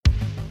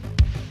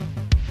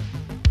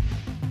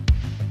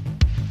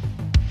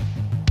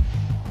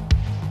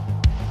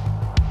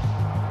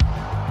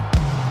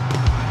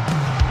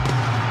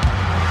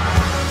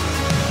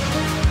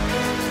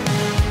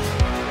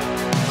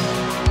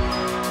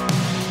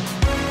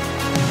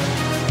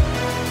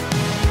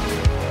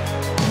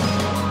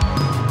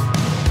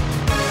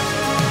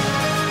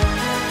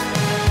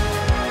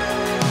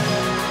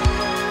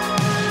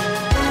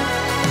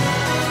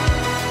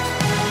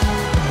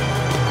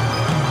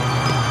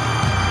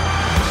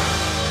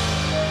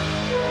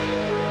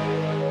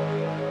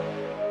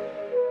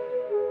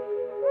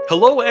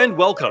Hello and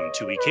welcome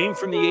to We Came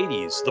from the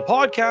 80s, the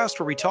podcast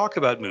where we talk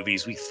about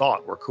movies we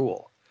thought were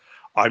cool.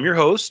 I'm your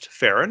host,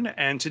 Farron,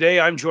 and today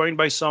I'm joined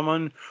by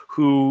someone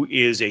who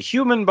is a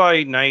human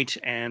by night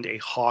and a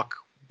hawk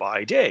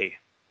by day.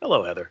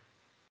 Hello, Heather.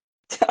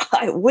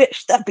 I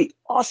wish. That'd be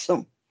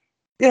awesome.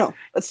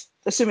 That's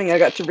assuming I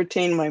got to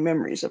retain my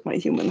memories of my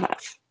human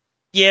half.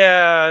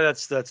 Yeah,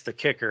 that's the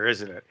kicker,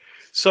 isn't it?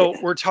 So Yeah.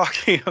 we're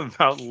talking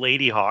about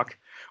Lady Hawk,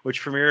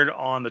 which premiered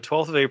on the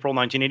 12th of April,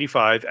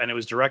 1985, and it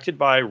was directed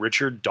by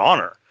Richard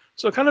Donner.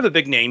 So kind of a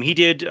big name. He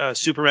did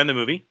Superman the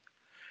movie.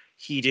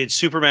 He did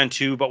Superman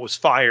 2, but was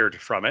fired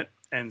from it.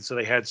 And so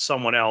they had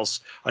someone else,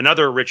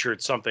 another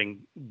Richard something,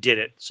 did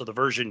it. So the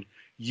version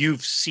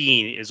you've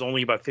seen is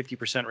only about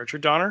 50%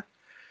 Richard Donner.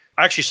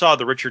 I actually saw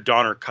the Richard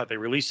Donner cut. They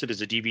released it as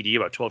a DVD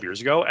about 12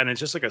 years ago, and it's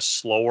just like a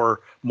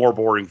slower, more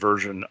boring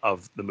version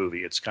of the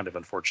movie. It's kind of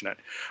unfortunate.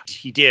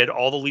 He did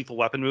all the Lethal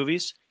Weapon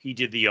movies. He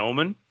did The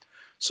Omen.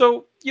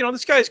 So,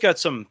 this guy's got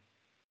some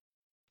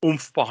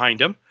oomph behind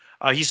him.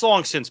 He's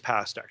long since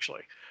passed,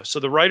 actually. So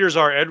the writers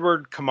are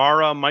Edward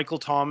Kamara, Michael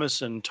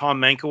Thomas, and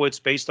Tom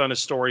Mankiewicz, based on a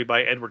story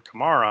by Edward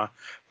Kamara.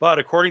 But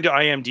according to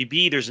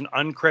IMDb, there's an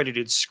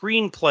uncredited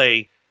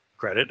screenplay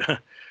credit,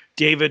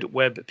 David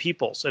Webb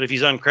Peoples. And if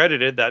he's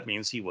uncredited, that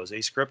means he was a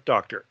script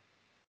doctor.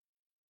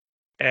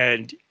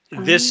 And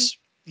this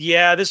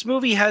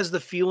movie has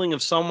the feeling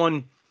of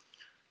someone,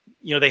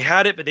 they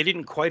had it, but they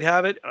didn't quite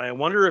have it. And I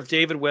wonder if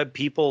David Webb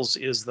Peoples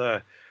is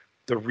the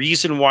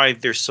reason why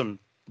there's some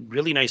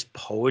really nice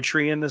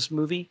poetry in this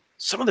movie.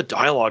 Some of the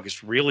dialogue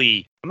is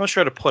really, I'm not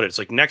sure how to put it. It's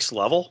like next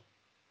level.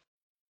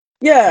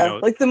 Yeah,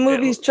 like the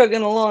movie's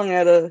chugging along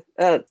at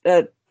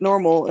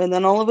normal, and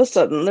then all of a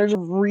sudden there's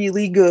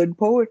really good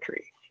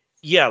poetry.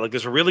 Yeah, like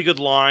there's a really good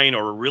line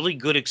or a really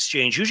good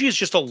exchange. Usually it's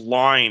just a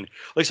line.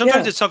 Like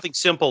sometimes it's something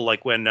simple,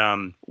 like when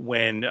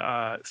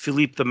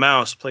Philippe the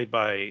Mouse, played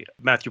by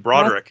Matthew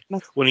Broderick,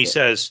 when he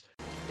says,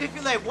 "If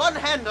you lay one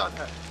hand on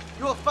her,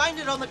 you will find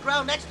it on the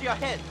ground next to your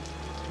head.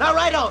 Now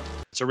right on."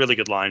 It's a really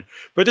good line.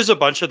 But there's a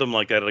bunch of them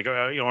like that. Like,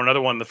 another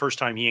one, the first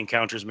time he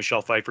encounters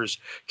Michelle Pfeiffer's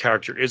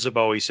character,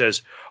 Isabeau, he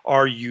says,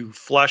 "Are you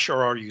flesh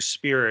or are you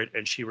spirit?"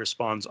 And she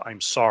responds,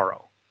 "I'm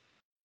sorrow."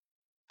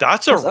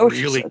 That's a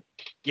really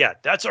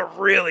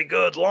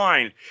good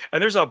line.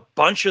 And there's a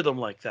bunch of them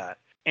like that.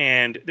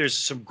 And there's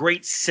some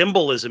great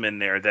symbolism in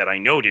there that I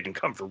know didn't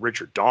come from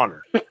Richard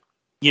Donner.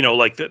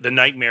 Like the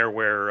nightmare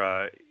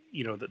where,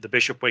 the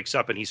bishop wakes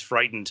up and he's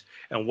frightened.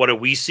 And what do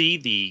we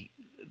see?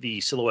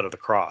 The silhouette of the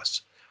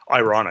cross.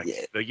 Ironic,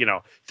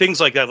 things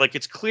like that. Like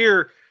it's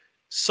clear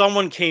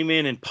someone came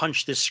in and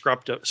punched this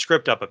script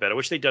up a bit. I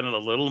wish they'd done it a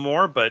little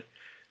more, but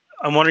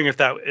I'm wondering if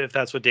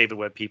that's what David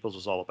Webb Peoples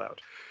was all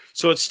about.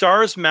 So it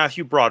stars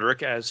Matthew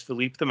Broderick as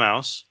Philippe the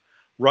Mouse,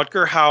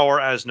 Rutger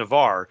Hauer as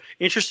Navarre.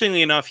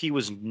 Interestingly enough, he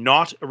was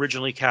not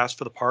originally cast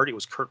for the part. It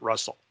was Kurt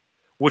Russell,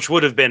 which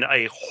would have been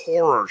a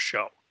horror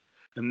show.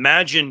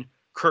 Imagine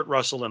Kurt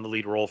Russell in the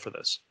lead role for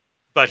this.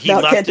 But he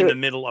left in the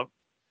middle of...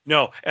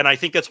 No, and I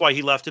think that's why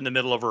he left in the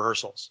middle of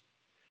rehearsals.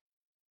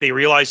 They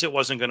realized it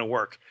wasn't going to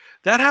work.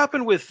 That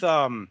happened with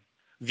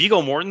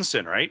Viggo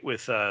Mortensen, right?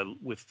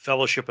 With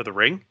Fellowship of the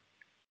Ring.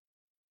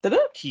 Did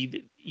it?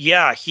 He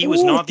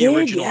was not the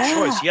original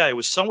choice. Yeah, it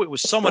was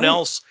someone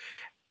else,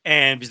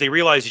 and because they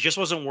realized it just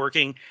wasn't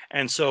working,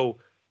 and so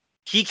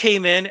he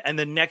came in, and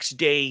the next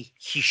day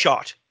he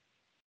shot.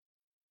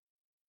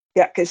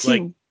 Yeah, because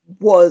he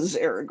was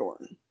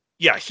Aragorn.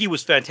 Yeah, he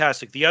was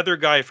fantastic. The other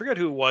guy, I forget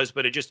who it was,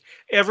 but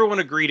everyone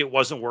agreed it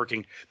wasn't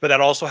working. But that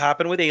also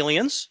happened with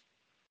Aliens,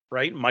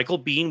 right? Michael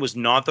Biehn was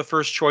not the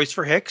first choice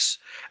for Hicks.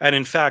 And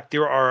in fact,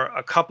 there are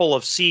a couple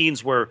of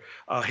scenes where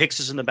Hicks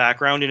is in the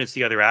background and it's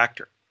the other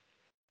actor.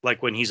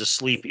 Like when he's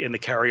asleep in the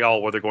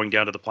carryall where they're going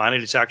down to the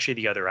planet, it's actually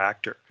the other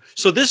actor.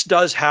 So this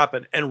does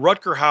happen. And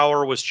Rutger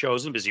Hauer was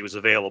chosen because he was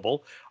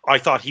available. I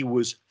thought he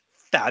was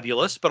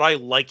fabulous, but I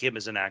like him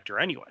as an actor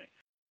anyway.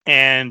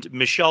 And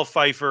Michelle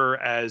Pfeiffer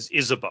as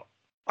Isabeau.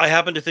 I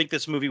happen to think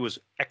this movie was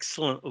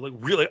excellent. Like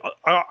really,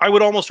 I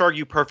would almost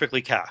argue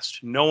perfectly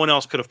cast. No one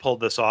else could have pulled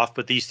this off,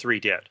 but these three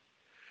did.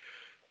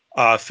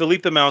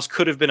 Philippe the Mouse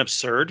could have been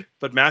absurd,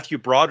 but Matthew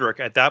Broderick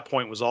at that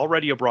point was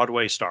already a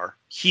Broadway star.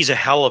 He's a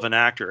hell of an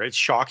actor. It's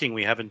shocking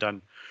we haven't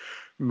done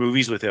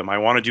movies with him. I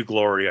want to do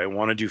Glory. I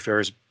want to do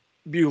Ferris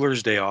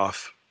Bueller's Day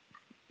Off.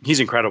 He's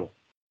incredible.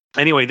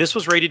 Anyway, this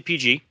was rated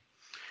PG.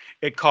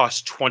 It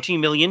cost $20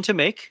 million to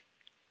make,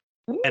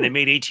 and it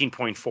made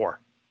 18.4.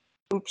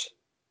 Oops.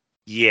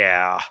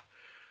 Yeah.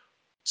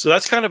 So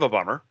that's kind of a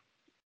bummer.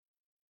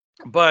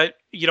 But,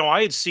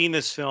 I had seen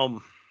this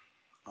film.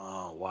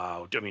 Oh,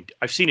 wow. I mean,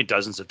 I've seen it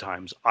dozens of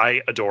times.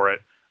 I adore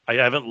it. I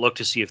haven't looked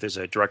to see if there's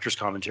a director's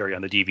commentary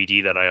on the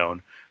DVD that I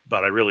own,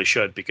 but I really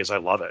should because I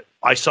love it.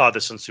 I saw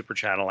this on Super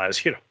Channel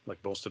as,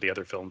 like most of the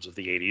other films of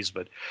the 80s.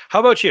 But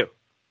how about you?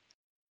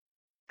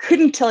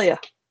 Couldn't tell you.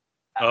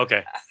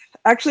 Okay.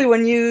 Actually,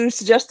 when you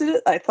suggested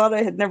it, I thought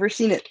I had never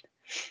seen it.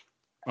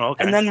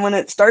 Okay. And then when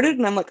it started,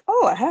 and I'm like,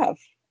 oh, I have.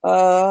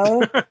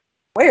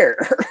 Where?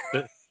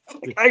 The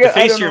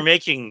face you're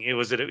making,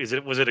 was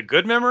it a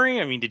good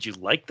memory? I mean, did you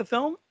like the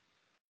film?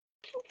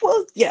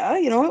 Well, yeah,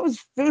 it was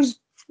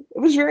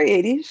very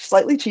 80s,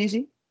 slightly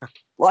cheesy,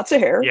 lots of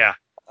hair. Yeah.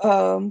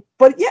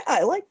 But yeah,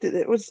 I liked it.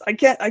 It was I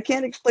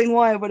can't explain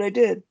why, but I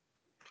did.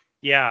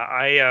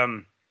 Yeah,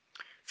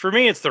 for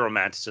me, it's the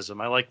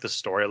romanticism. I like the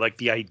story. I like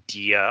the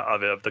idea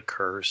of it, of the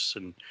curse,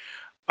 and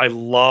I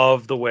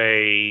love the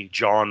way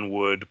John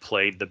Wood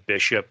played the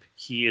bishop.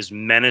 He is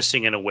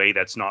menacing in a way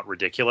that's not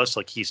ridiculous.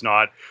 Like, he's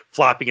not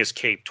flapping his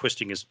cape,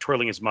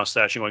 twirling his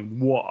mustache, and going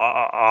wah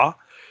ah ah.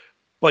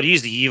 But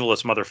he's the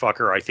evilest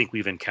motherfucker I think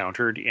we've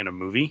encountered in a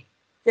movie.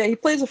 Yeah, he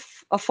plays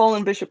a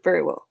fallen bishop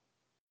very well.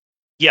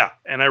 Yeah,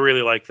 and I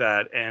really like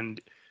that.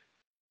 And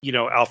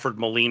Alfred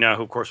Molina,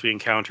 who of course we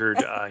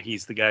encountered,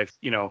 he's the guy.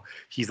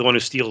 He's the one who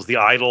steals the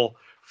idol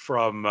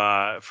from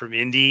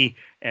Indy,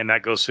 and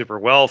that goes super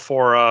well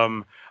for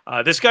him.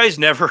 This guy's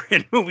never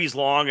in movies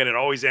long, and it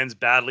always ends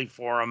badly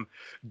for him.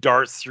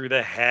 Darts through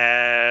the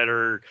head,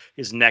 or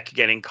his neck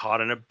getting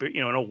caught in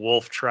a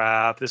wolf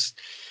trap. This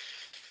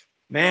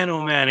man,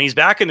 oh man, and he's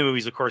back in the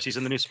movies. Of course, he's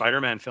in the new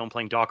Spider-Man film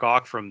playing Doc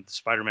Ock from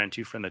Spider-Man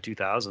 2 from the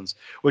 2000s,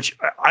 which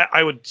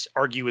I would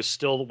argue is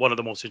still one of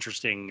the most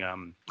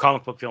interesting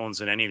comic book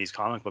villains in any of these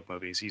comic book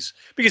movies.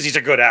 Because he's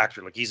a good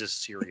actor, like he's a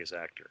serious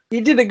actor.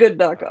 He did a good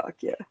Doc Ock,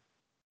 yeah.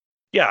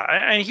 Yeah,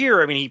 and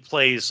here, he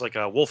plays like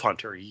a wolf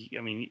hunter.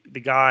 The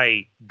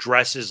guy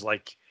dresses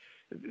like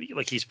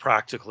he's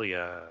practically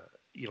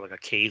like a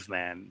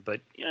caveman, but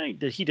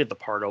he did the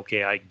part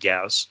okay, I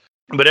guess.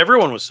 But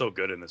everyone was so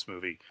good in this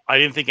movie. I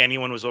didn't think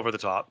anyone was over the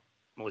top.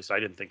 At least I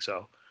didn't think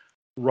so.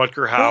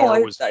 Rutger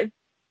Hauer was.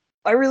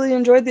 I really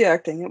enjoyed the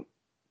acting.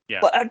 Yeah.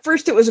 But at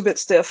first it was a bit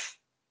stiff.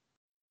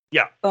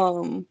 Yeah.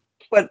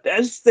 But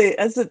as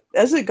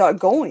it got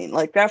going,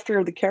 like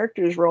after the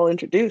characters were all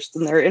introduced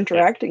and they're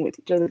interacting with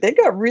each other, they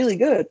got really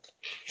good.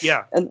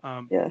 Yeah. And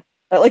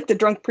I like the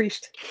drunk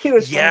priest. He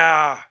was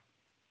fun.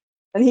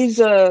 And he's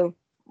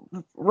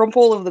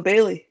Rumpole of the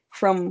Bailey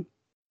from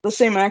the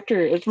same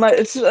actor.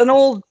 It's an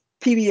old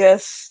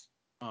PBS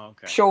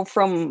show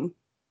from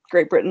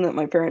Great Britain that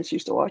my parents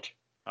used to watch.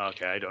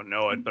 Okay, I don't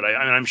know it, but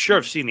I'm sure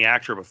I've seen the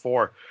actor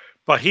before.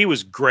 But he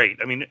was great.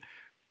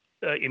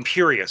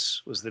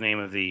 Imperius was the name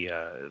of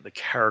the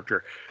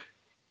character.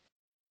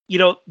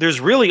 There's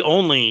really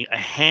only a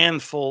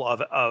handful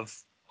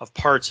of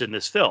parts in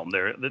this film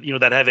there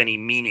that have any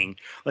meaning.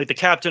 Like the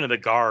captain of the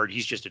guard,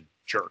 he's just a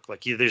jerk.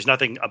 Like there's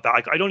nothing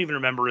about. I don't even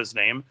remember his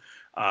name.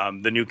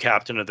 The new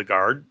captain of the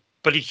guard.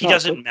 But he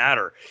doesn't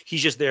matter.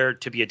 He's just there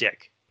to be a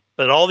dick.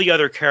 But all the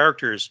other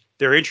characters,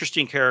 they're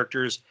interesting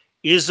characters.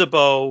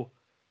 Isabeau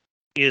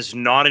is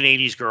not an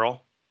 80s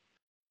girl.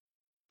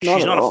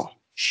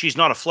 She's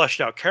not a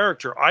fleshed out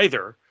character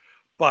either,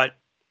 but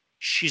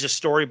she's a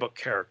storybook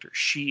character.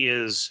 She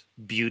is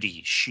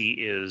beauty.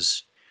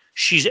 She's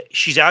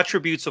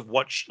attributes of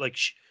what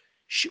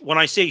when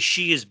I say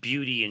she is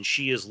beauty and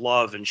she is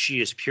love and she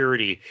is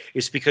purity,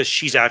 it's because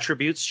she's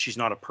attributes. She's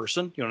not a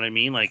person. You know what I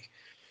mean? Like,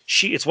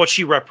 it's what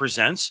she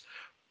represents,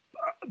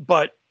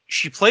 but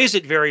she plays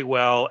it very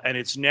well, and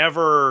it's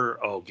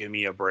never, oh, give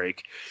me a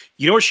break.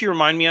 You know what she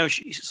reminded me of?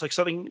 She's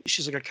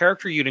like a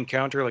character you'd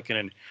encounter like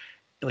in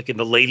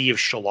The Lady of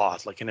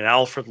Shalott, like in an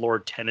Alfred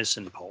Lord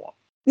Tennyson poem.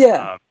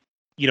 Yeah.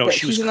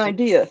 She's an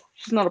idea.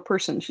 She's not a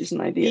person. She's an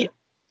idea.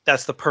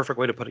 That's the perfect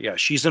way to put it. Yeah,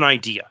 she's an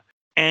idea.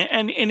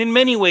 And in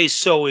many ways,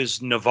 so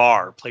is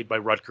Navarre, played by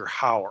Rutger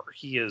Hauer.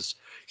 He is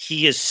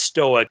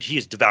stoic. He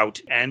is devout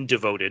and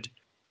devoted.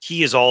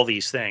 He is all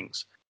these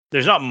things.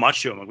 There's not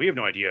much to him. We have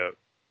no idea.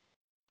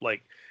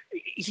 Like,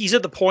 he's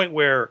at the point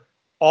where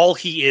all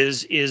he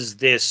is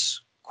this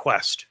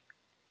quest,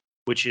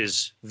 which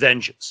is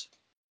vengeance.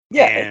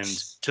 Yeah. And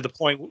to the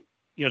point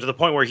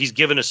where he's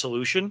given a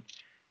solution,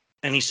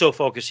 and he's so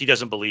focused he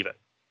doesn't believe it.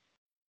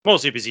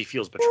 Mostly because he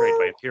feels betrayed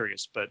by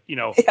Imperius. But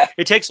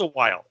It takes a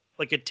while.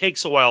 Like, it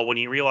takes a while when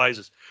he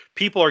realizes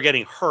people are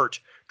getting hurt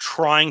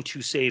trying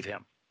to save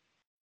him.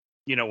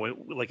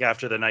 Like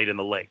after the night in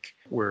the lake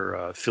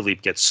where Philippe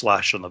gets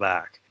slashed on the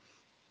back.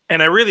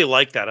 And I really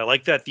like that. I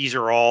like that these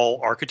are all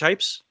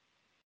archetypes.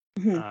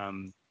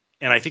 Mm-hmm.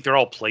 And I think they're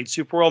all played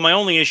super well. My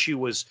only issue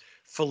was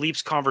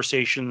Philippe's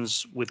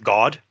conversations with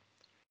God.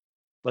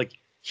 Like,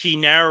 he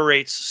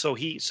narrates,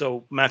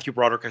 so Matthew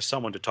Broderick has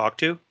someone to talk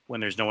to when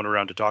there's no one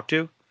around to talk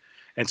to.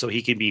 And so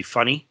he can be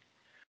funny.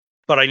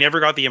 But I never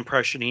got the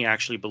impression he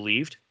actually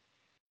believed.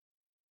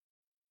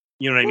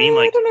 You know what I mean?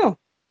 Like, I don't know.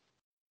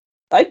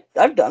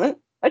 I've done it.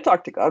 I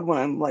talk to God when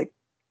I'm like.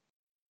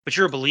 But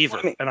you're a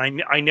believer, and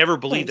I never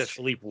believed that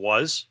Philippe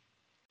was,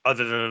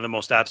 other than in the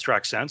most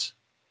abstract sense.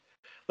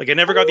 Like, I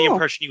never got the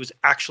impression he was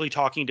actually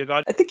talking to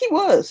God. I think he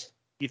was.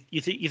 You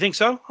think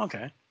so?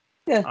 Okay.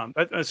 Yeah.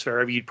 That's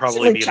fair. You'd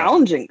probably be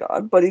challenging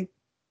God, but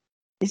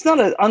he's not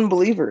an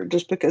unbeliever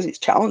just because he's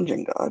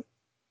challenging God.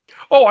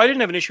 Oh, I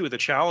didn't have an issue with the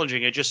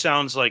challenging. It just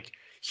sounds like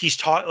he's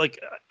taught. Like,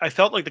 I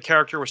felt like the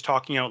character was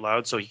talking out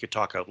loud, so he could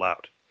talk out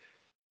loud.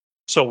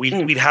 So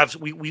we'd be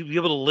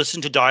able to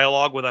listen to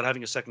dialogue without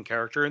having a second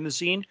character in the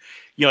scene.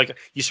 Like,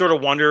 you sort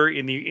of wonder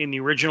in the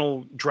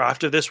original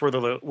draft of this,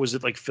 was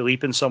it like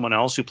Philippe and someone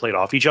else who played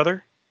off each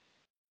other?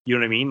 You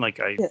know what I mean?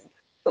 Like,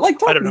 But like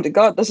I don't talking know. to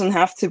God doesn't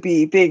have to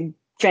be big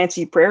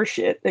fancy prayer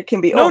shit. It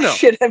can be, No.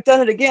 shit, I've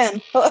done it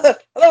again.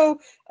 Hello,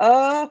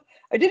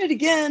 I did it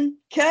again.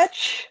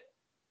 Catch.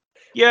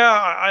 Yeah,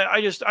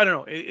 I don't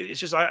know. It's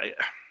just I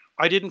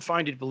didn't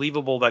find it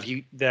believable that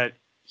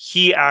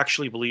he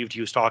actually believed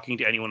he was talking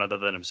to anyone other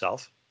than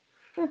himself.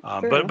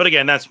 But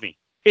again, that's me.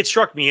 It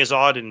struck me as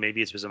odd, and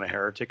maybe it's because I'm a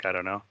heretic. I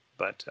don't know.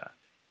 But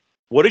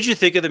what did you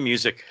think of the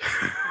music?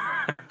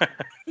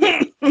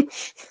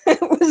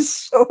 It was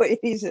so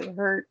 80s, it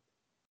hurt.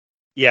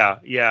 Yeah,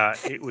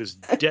 it was.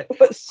 It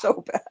was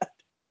so bad.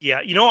 Yeah,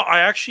 I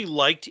actually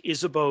liked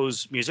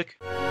Isabeau's music.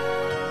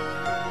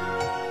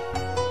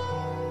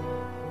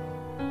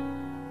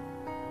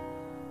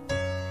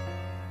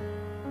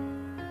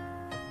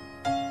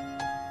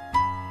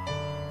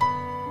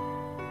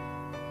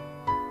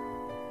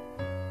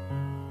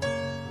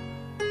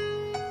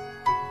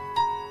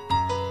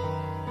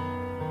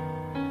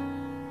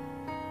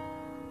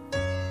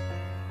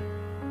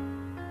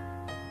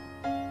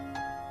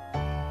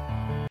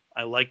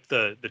 I liked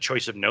the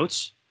choice of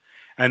notes.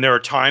 And there are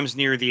times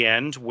near the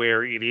end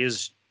where it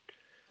is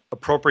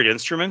appropriate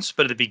instruments,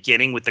 but at the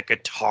beginning with the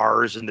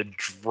guitars and the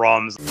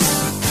drums.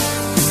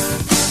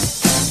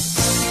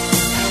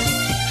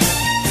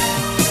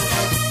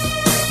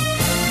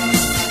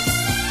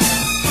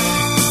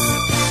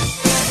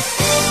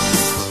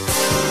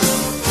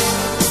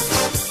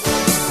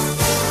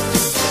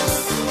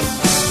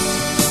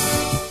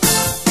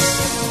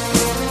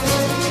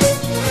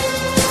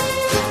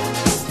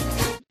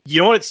 You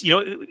know what it's,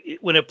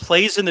 when it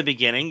plays in the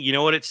beginning, you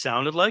know what it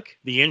sounded like?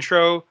 The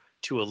intro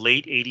to a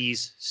late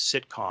 80s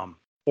sitcom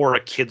or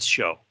a kids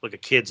show, like a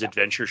kids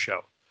adventure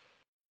show.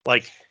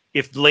 Like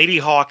if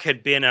Ladyhawke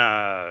had been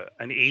an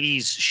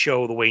 80s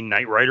show the way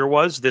Knight Rider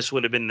was, this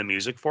would have been the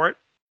music for it.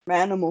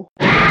 Manimal.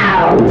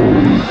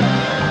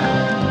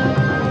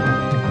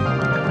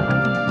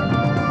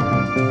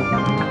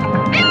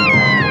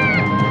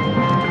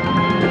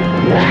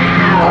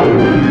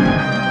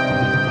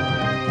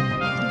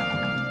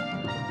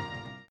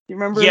 You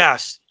remember?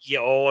 Yes. Yeah.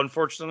 Oh,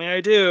 unfortunately, I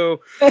do.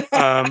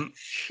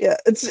 Yeah,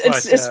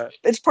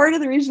 it's part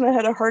of the reason I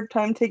had a hard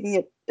time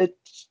taking it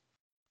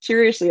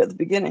seriously at the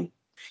beginning.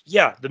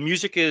 Yeah, the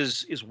music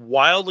is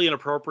wildly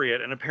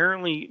inappropriate, and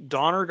apparently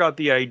Donner got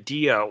the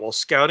idea while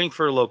scouting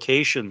for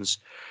locations,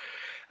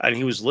 and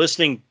he was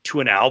listening to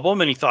an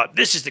album, and he thought,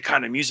 "This is the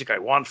kind of music I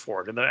want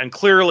for it." And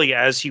clearly,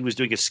 as he was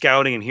doing his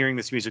scouting and hearing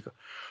this music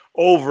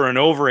over and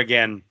over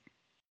again,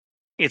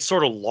 it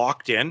sort of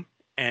locked in.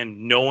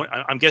 And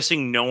I'm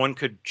guessing no one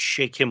could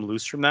shake him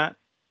loose from that,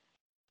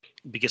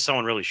 because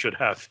someone really should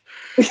have,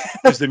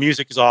 because the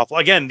music is awful.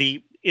 Again,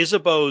 the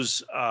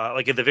Isabeau's,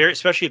 like at the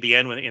especially at the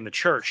end when in the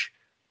church,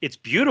 it's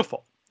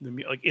beautiful.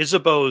 Like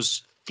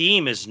Isabeau's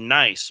theme is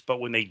nice, but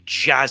when they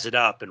jazz it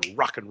up and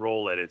rock and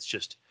roll it, it's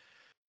just,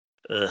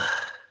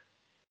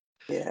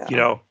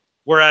 yeah.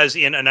 Whereas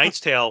in A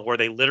Knight's Tale, where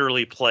they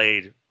literally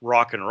played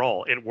rock and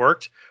roll, it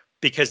worked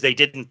because they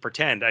didn't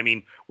pretend. I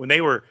mean, when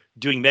they were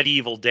doing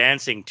medieval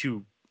dancing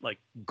to like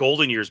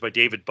Golden Years by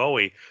David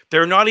Bowie,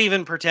 they're not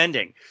even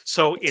pretending.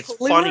 So it's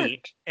totally funny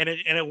worked. and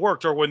it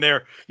worked. Or when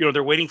they're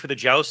waiting for the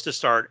joust to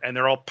start and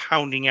they're all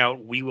pounding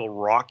out "We Will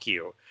Rock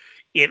You,"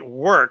 it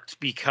worked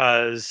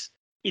because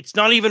it's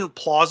not even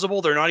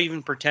plausible. They're not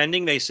even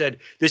pretending. They said,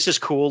 "This is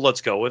cool.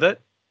 Let's go with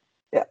it."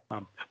 Yeah.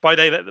 By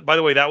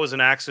the way, that was an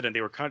accident.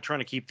 They were kind of trying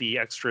to keep the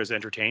extras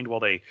entertained while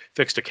they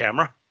fixed a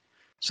camera.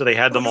 So they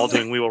had them all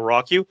doing "We Will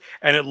Rock You,"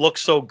 and it looked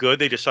so good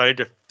they decided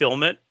to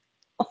film it.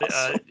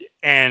 Awesome.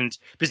 And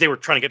because they were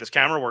trying to get this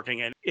camera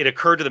working, and it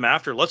occurred to them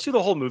after, let's do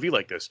the whole movie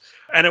like this,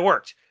 and it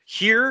worked.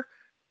 Here,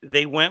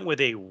 they went with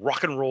a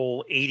rock and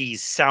roll 80s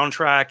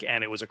soundtrack,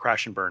 and it was a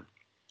crash and burn.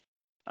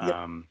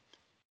 Yep.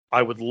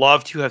 I would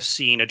love to have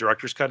seen a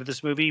director's cut of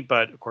this movie,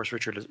 but of course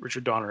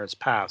Richard Donner has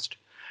passed,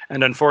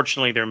 and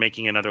unfortunately they're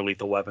making another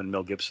Lethal Weapon.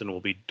 Mel Gibson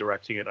will be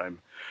directing it. I'm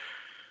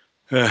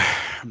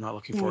not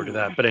looking forward to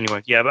that. But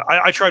anyway, yeah, but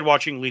I tried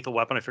watching Lethal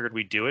Weapon. I figured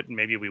we'd do it, and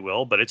maybe we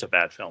will, but it's a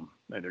bad film.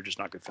 They're just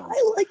not good films.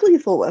 I like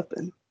Lethal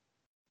Weapon.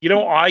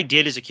 I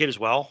did as a kid as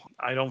well.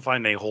 I don't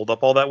find they hold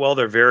up all that well.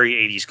 They're very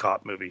 80s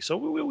cop movies. So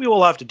we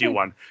will have to do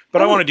one.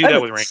 But I want to do that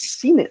with Raimi. I've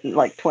seen it in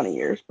like 20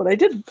 years, but I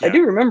do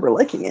remember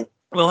liking it.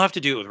 We'll have to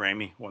do it with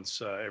Raimi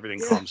once everything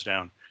calms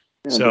down.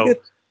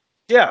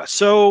 Yeah,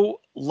 so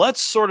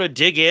let's sort of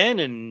dig in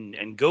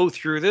and go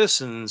through this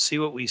and see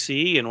what we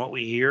see and what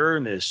we hear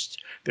in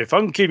the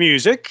funky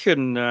music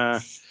and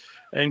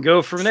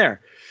go from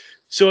there.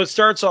 So it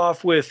starts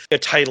off with a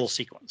title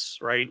sequence,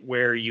 right,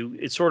 where you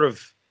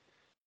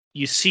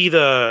see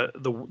the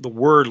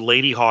word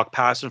Ladyhawke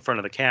pass in front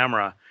of the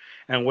camera,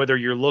 and when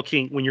you're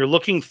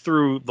looking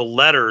through the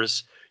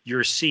letters,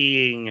 you're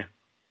seeing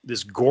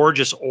this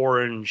gorgeous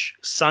orange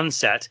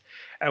sunset.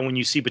 And when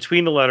you see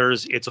between the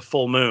letters, it's a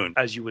full moon,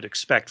 as you would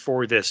expect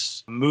for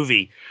this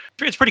movie.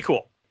 It's pretty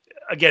cool.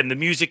 Again, the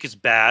music is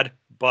bad,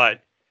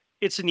 but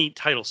it's a neat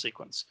title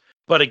sequence.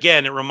 But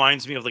again, it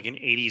reminds me of like an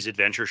 80s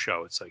adventure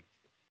show. It's like,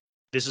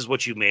 this is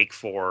what you make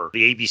for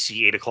the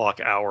ABC 8 o'clock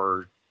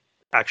hour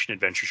action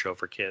adventure show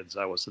for kids.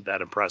 I wasn't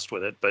that impressed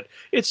with it, but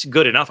it's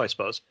good enough, I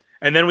suppose.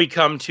 And then we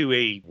come to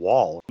a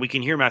wall. We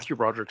can hear Matthew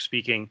Broderick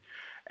speaking,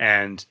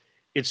 and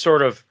it's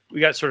we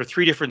got sort of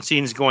three different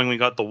scenes going. We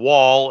got the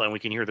wall, and we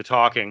can hear the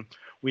talking.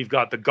 We've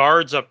got the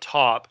guards up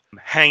top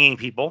hanging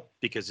people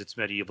because it's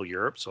medieval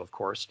Europe. So, of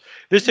course,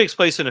 this takes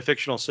place in a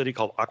fictional city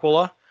called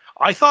Aquila.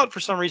 I thought for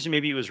some reason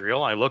maybe it was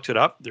real. I looked it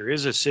up. There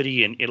is a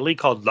city in Italy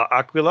called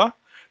L'Aquila,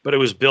 but it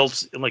was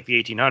built in like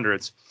the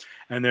 1800s.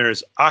 And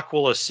there's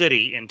Aquila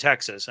City in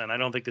Texas. And I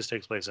don't think this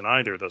takes place in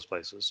either of those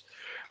places.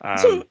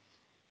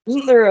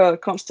 Isn't there a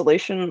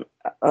constellation,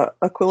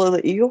 Aquila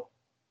the Eagle?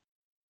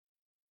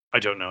 I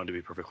don't know, to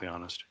be perfectly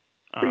honest.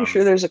 Pretty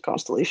sure there's a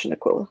constellation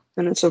Aquila,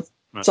 and it's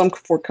some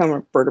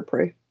forthcoming bird of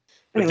prey.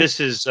 Anyway. But this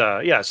is,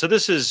 so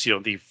this is,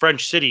 the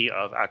French city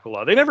of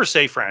Aquila. They never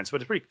say France,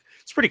 but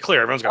it's pretty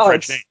clear. Everyone's got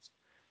French names.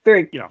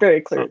 Very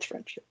clear it's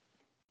French.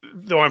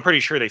 Though I'm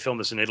pretty sure they filmed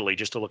this in Italy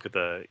just to look at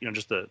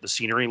just the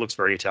scenery looks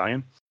very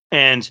Italian.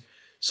 And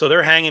so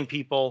they're hanging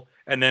people.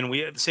 And then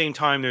at the same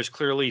time, there's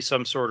clearly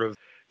some sort of,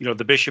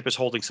 the bishop is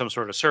holding some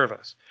sort of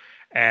service.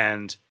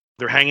 And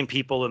they're hanging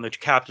people, and the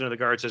captain of the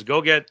guard says,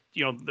 go get,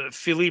 the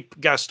Philippe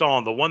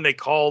Gaston, the one they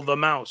call the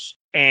mouse.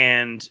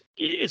 And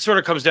it sort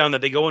of comes down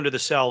that they go into the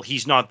cell.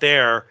 He's not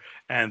there.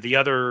 And the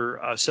other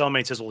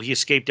cellmate says, well, he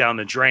escaped down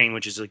the drain,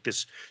 which is like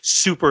this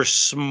super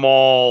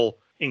small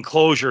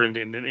enclosure. And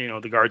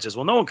the guard says,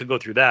 well, no one could go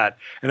through that.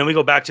 And then we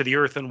go back to the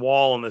earthen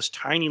wall, and this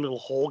tiny little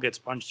hole gets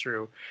punched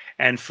through,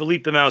 and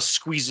Philippe the mouse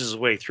squeezes his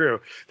way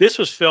through. This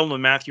was filmed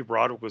when Matthew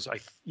Broderick was, I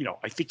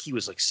think he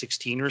was like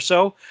 16 or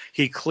so.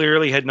 He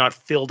clearly had not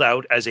filled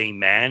out as a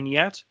man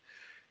yet,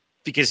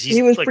 because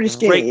he was pretty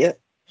skinny.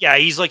 Yeah,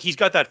 he's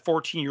got that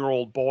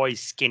 14-year-old boy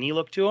skinny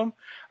look to him.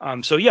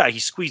 So yeah, he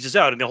squeezes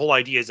out, and the whole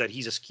idea is that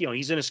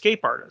he's an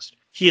escape artist.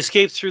 He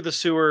escapes through the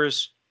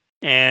sewers.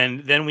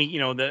 And then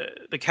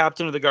the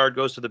captain of the guard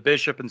goes to the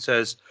bishop and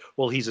says,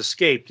 well, he's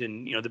escaped.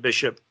 And, the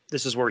bishop,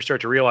 this is where we start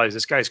to realize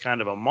this guy's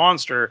kind of a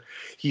monster.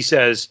 He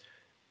says,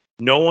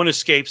 no one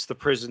escapes the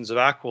prisons of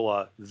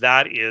Aquila.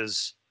 That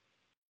is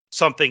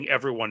something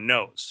everyone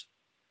knows.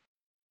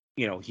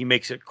 He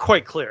makes it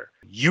quite clear.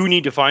 You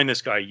need to find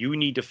this guy. You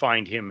need to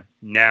find him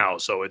now.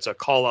 So it's a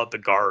call out the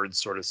guards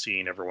sort of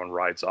scene. Everyone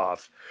rides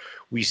off.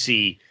 We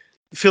see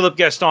Philippe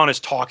Gaston is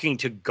talking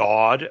to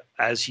God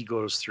as he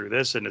goes through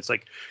this, and it's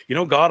like,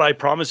 God, I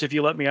promise if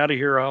you let me out of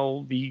here,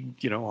 I'll be,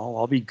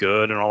 I'll be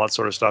good and all that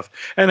sort of stuff.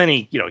 And then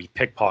he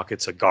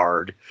pickpockets a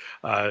guard.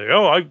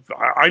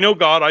 I know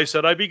God, I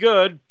said I'd be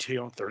good,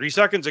 30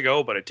 seconds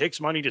ago, but it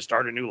takes money to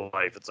start a new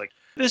life. It's like,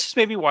 this is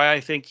maybe why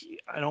I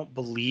don't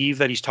believe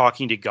that he's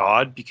talking to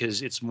God,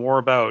 because it's more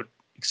about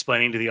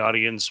explaining to the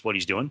audience what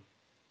he's doing.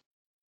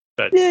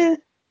 But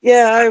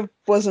yeah, I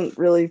wasn't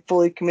really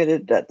fully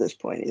committed at this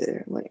point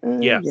either. I'm like,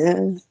 yeah,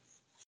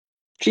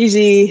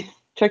 cheesy.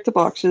 Check the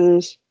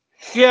boxes.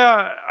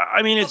 Yeah,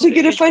 I mean, it's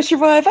good if I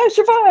survive. I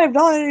survived.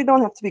 I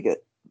don't have to be good.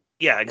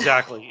 Yeah,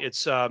 exactly.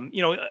 It's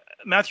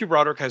Matthew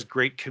Broderick has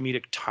great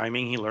comedic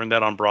timing. He learned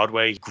that on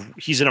Broadway.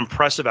 He's an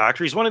impressive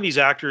actor. He's one of these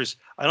actors.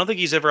 I don't think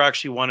he's ever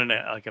actually won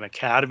an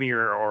Academy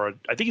or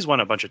I think he's won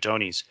a bunch of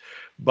Tonys,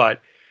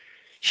 but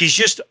he's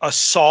just a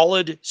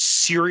solid,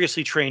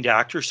 seriously trained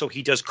actor. So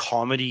he does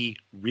comedy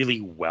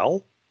really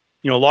well.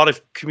 A lot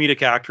of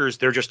comedic actors,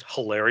 they're just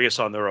hilarious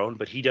on their own,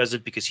 but he does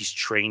it because he's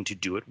trained to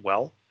do it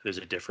well. There's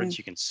a difference.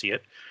 You can see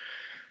it.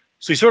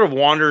 So he sort of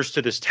wanders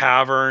to this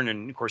tavern,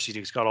 and of course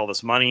he's got all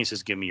this money. He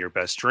says, give me your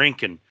best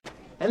drink. And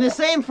the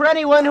same for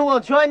anyone who will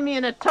join me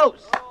in a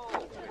toast.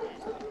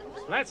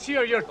 Let's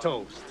hear your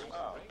toast.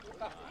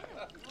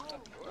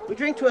 We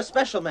drink to a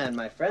special man,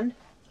 my friend.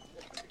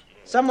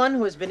 Someone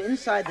who has been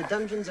inside the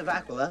dungeons of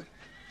Aquila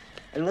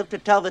and lived to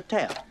tell the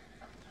tale.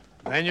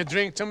 Then you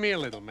drink to me,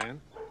 little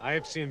man. I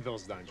have seen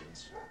those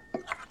dungeons.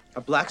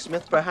 A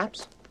blacksmith,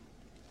 perhaps?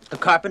 A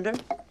carpenter?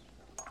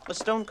 A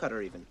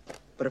stonecutter, even.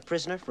 But a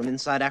prisoner from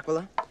inside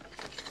Aquila?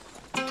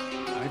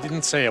 I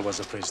didn't say I was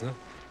a prisoner.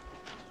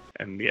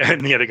 And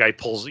the other guy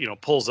pulls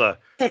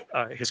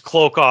his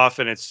cloak off,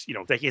 and it's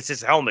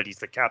his helmet. He's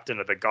the captain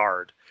of the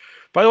guard.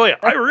 By the way,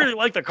 I really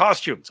like the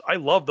costumes. I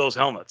love those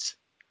helmets.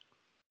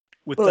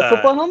 With the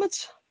football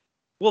helmets?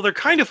 Well, they're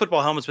kind of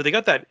football helmets, but they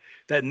got that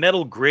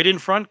metal grid in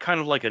front, kind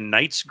of like a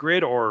knight's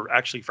grid, or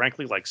actually,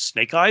 frankly, like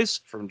Snake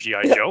Eyes from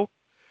G.I. Joe.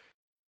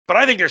 But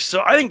I think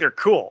they're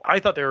cool. I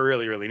thought they were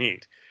really, really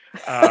neat.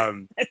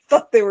 I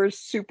thought they were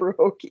super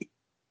hokey.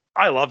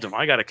 I loved them.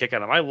 I got a kick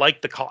out of them.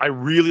 I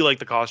really like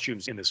the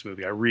costumes in this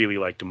movie. I really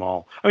liked them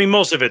all. I mean,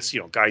 most of it's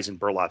guys in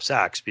burlap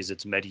sacks because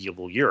it's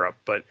medieval Europe,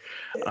 but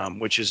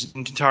which is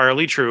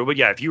entirely true. But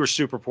yeah, if you were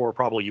super poor,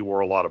 probably you wore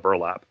a lot of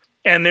burlap.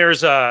 And there's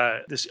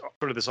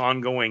this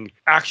ongoing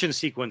action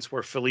sequence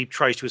where Philippe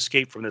tries to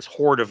escape from this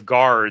horde of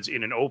guards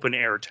in an open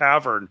air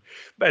tavern,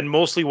 and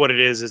mostly what it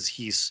is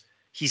he's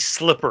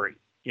slippery,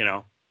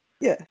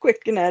 Yeah,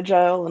 quick and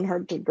agile and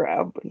hard to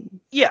grab.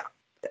 Yeah.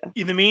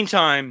 In the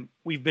meantime,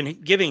 we've been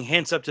giving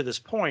hints up to this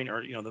point,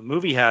 or the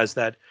movie has,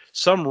 that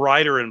some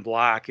rider in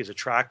black is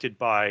attracted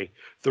by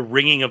the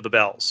ringing of the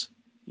bells.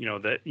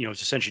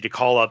 It's essentially to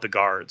call out the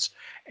guards.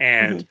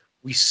 And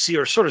we see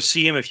or sort of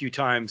see him a few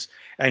times.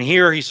 And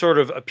here he sort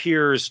of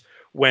appears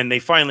when they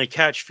finally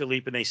catch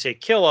Philippe and they say,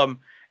 kill him.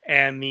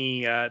 And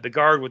the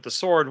guard with the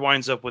sword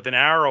winds up with an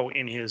arrow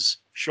in his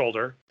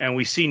shoulder. And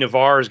we see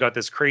Navarre's got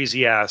this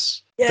crazy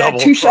ass double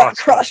two-shot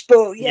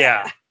crossbow.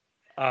 Yeah.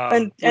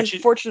 And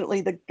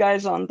fortunately, the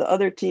guys on the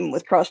other team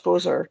with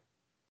crossbows are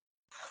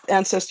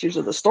ancestors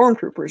of the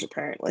stormtroopers,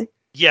 apparently.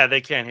 Yeah,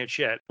 they can't hit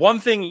shit. One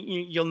thing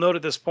you'll note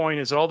at this point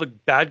is that all the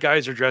bad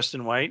guys are dressed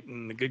in white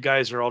and the good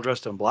guys are all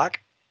dressed in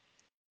black.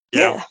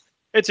 Yeah.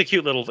 It's a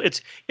cute little,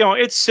 it's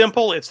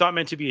simple. It's not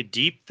meant to be a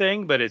deep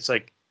thing, but it's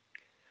like,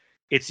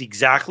 it's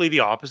exactly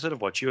the opposite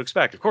of what you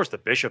expect. Of course, the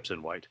bishop's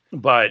in white,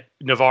 but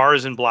Navarre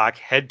is in black,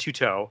 head to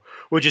toe,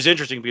 which is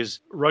interesting because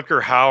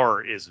Rutger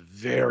Hauer is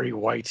very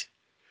white.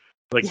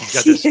 Like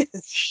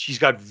he's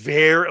got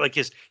very, like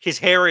his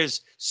hair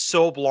is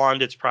so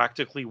blonde, it's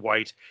practically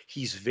white.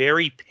 He's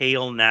very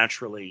pale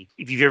naturally.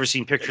 If you've ever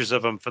seen pictures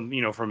of him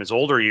from his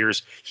older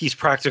years, he's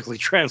practically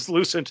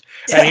translucent.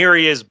 Yeah. And here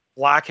he is,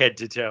 black head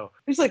to toe.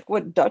 He's like,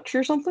 what, Dutch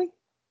or something?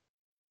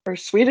 Or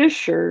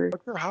Swedish or?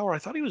 Rutger Hauer, I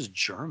thought he was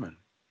German.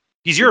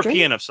 He's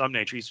European of some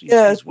nature. He's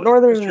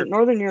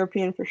Northern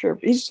European for sure.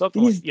 He's so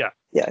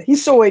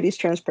white, he's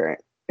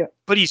transparent. Yeah,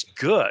 but he's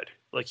good.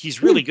 Like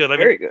he's really good.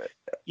 Very good.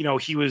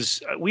 He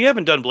was. We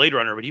haven't done Blade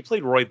Runner, but he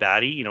played Roy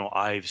Batty.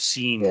 I've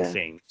seen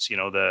things.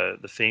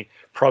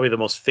 Probably the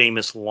most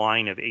famous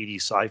line of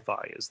 80s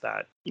sci-fi is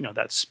that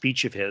that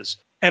speech of his.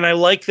 And I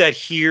like that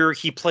here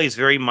he plays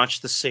very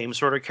much the same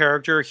sort of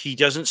character. He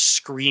doesn't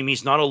scream.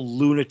 He's not a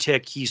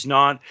lunatic. He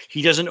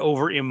doesn't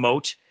over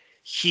emote.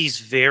 He's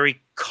very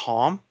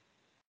calm.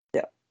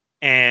 Yeah.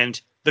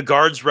 And the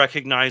guards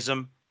recognize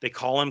him. They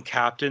call him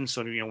captain.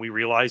 So, we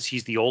realize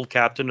he's the old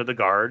captain of the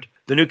guard.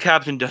 The new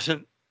captain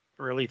doesn't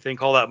really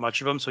think all that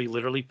much of him. So he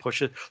literally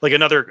pushes, like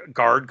another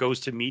guard goes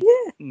to meet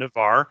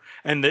Navarre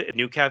and the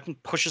new captain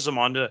pushes him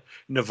onto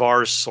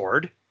Navarre's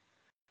sword.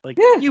 Like,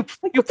 you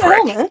prick.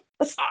 Hell,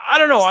 I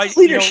don't know.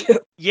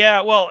 Leadership.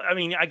 Well, I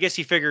mean, I guess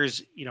he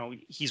figures,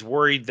 he's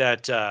worried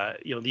that,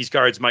 these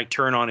guards might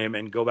turn on him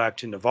and go back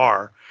to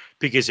Navarre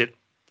because it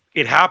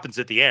happens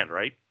at the end,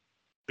 right?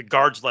 The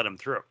guards let him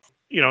through.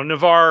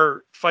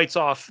 Navarre fights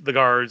off the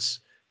guards.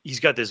 He's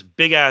got this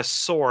big ass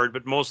sword,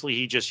 but mostly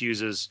he just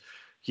uses,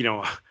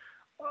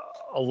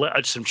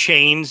 some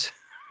chains.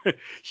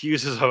 He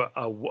uses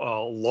a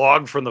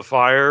log from the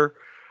fire.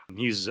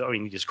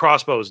 His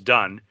crossbow is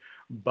done,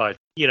 but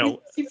he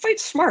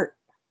fights smart.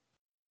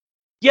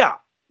 Yeah.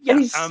 And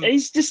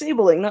he's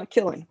disabling, not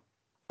killing,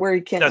 where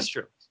he can. That's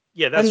true.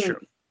 Yeah, that's true.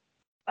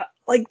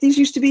 Like these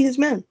used to be his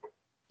men.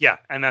 Yeah,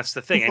 and that's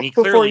the thing. And he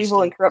before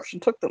evil and corruption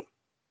took them.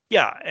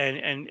 Yeah,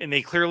 and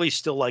they clearly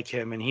still like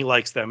him, and he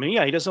likes them, and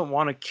he doesn't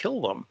want to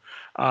kill them.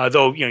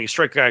 Though you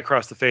strike a guy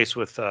across the face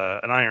with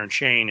an iron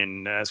chain,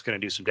 and that's going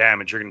to do some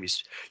damage.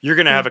 You're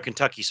going to have a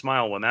Kentucky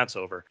smile when that's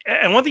over.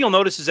 And one thing you'll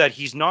notice is that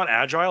he's not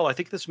agile. I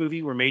think if this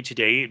movie were made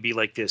today, it'd be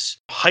like this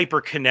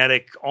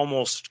hyperkinetic,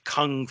 almost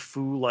kung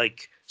fu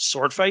like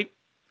sword fight.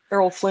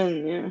 Errol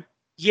Flynn, yeah.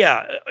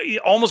 Yeah,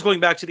 almost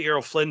going back to the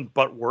Errol Flynn,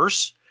 but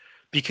worse,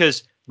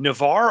 because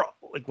Navarre,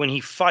 like when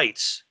he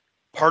fights,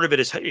 part of it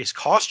is his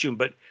costume,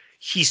 but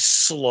he's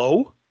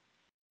slow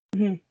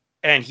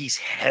and he's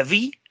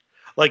heavy.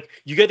 Like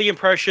you get the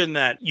impression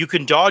that you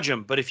can dodge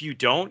him, but if you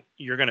don't,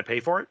 you're going to pay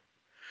for it.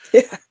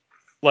 Yeah.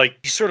 Like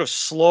he's sort of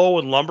slow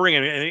and lumbering,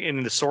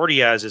 and the sword he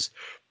has is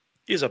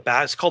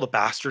it's called a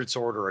bastard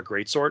sword or a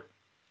great sword.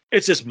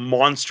 It's this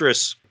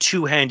monstrous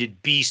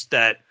two-handed beast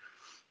that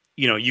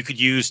you could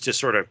use to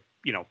sort of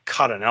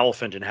cut an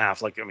elephant in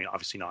half. Like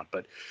obviously not,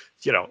 but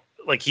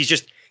like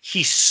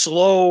he's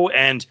slow,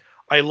 and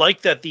I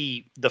like that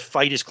the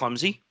fight is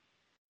clumsy.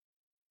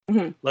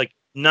 Mm-hmm. Like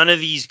none of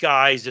these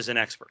guys is an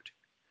expert.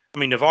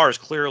 Navarre is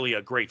clearly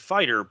a great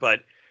fighter,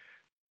 but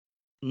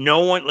no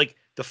one, like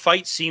the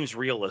fight seems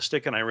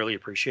realistic, and I really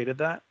appreciated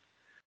that.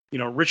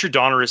 Richard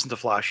Donner isn't a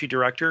flashy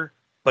director,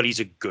 but he's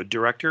a good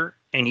director,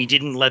 and he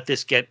didn't let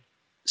this get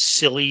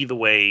silly the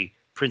way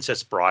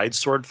Princess Bride's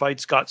sword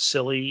fights got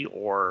silly,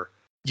 or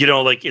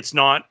like it's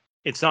not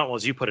well,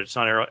 as you put it, it's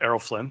not Errol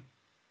Flynn.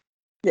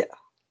 Yeah.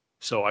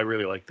 So I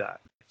really like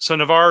that. So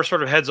Navarre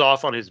sort of heads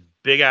off on his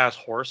big ass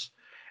horse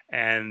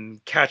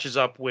and catches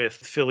up with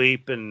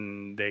Philippe,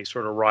 and they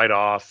sort of ride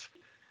off.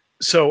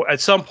 So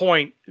at some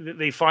point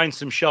they find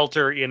some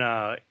shelter in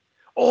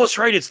that's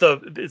right. It's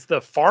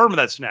the farm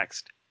that's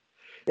next.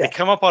 Yeah. They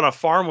come up on a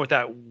farm with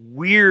that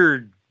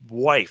weird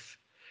wife,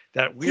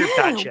 that weird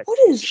fat chick.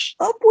 What is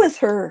up with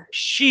her?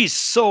 She's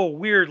so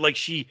weird. Like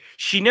she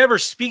never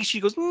speaks. She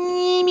goes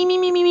me me me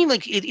me me.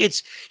 Like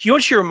it's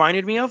what she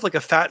reminded me of, like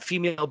a fat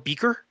female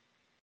Beaker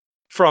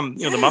from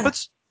the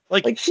Muppets.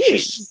 Like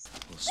she's.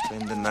 We'll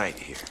spend the night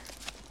here.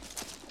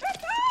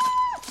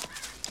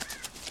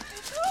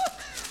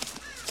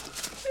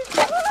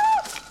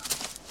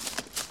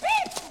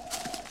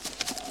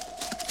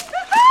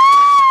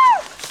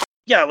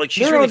 Yeah, like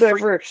she's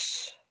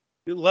neurodiverse.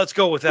 Really let's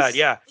go with that.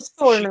 Yeah. Let's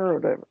call her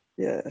neurodiverse.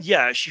 Yeah.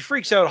 Yeah, she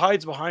freaks out,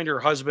 hides behind her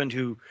husband,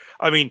 who,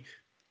 I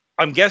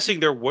I'm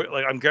guessing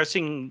I'm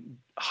guessing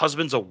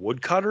husband's a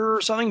woodcutter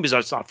or something, because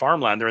it's not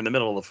farmland. They're in the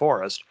middle of the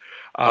forest.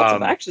 Lots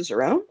of axes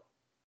around.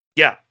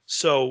 Yeah.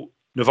 So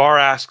Navarre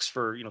asks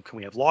for, can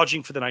we have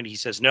lodging for the night? He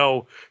says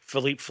no.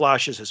 Philippe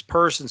flashes his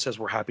purse and says,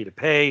 we're happy to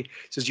pay. He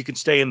says, you can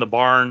stay in the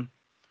barn.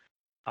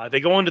 They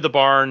go into the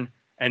barn,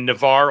 and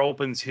Navarre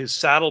opens his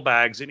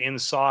saddlebags, and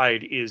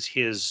inside is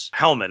his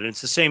helmet. And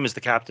it's the same as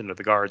the captain of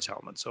the guard's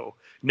helmet. So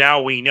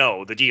now we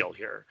know the deal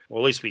here.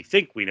 Well, at least we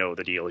think we know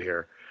the deal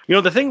here.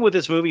 The thing with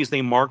this movie is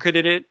they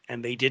marketed it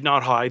and they did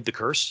not hide the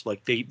curse.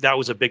 Like that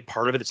was a big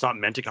part of it. It's not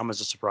meant to come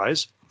as a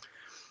surprise.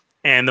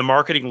 And the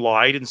marketing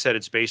lied and said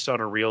it's based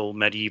on a real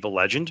medieval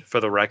legend. For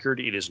the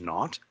record, it is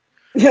not.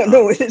 Yeah,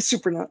 no, it is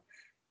super not.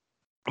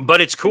 But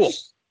it's cool.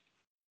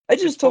 I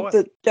just hope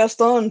that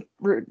Gaston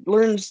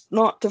learns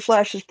not to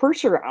flash his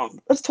purse around.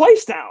 That's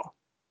twice now.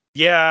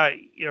 Yeah,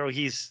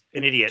 he's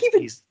an idiot.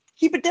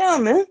 Keep it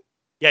down, man.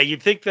 Yeah,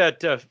 you'd think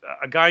that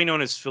a guy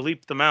known as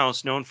Philippe the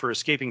Mouse, known for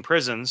escaping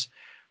prisons,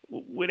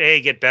 would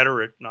A, get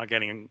better at not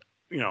getting,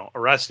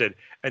 arrested,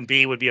 and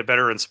B, would be a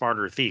better and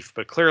smarter thief,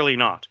 but clearly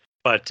not.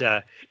 But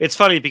it's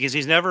funny because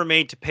he's never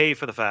made to pay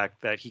for the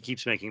fact that he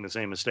keeps making the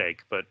same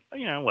mistake. But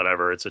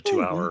whatever. It's a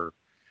 2-hour.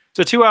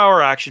 It's a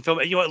 2-hour action film.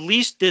 At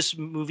least this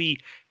movie.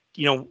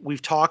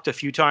 We've talked a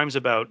few times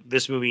about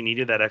this movie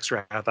needed that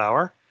extra half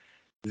hour.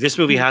 This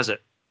movie has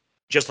it,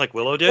 just like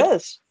Willow did.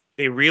 Yes.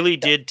 They really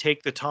did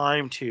take the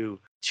time to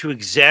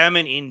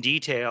examine in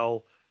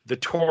detail the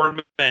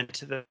torment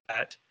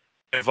that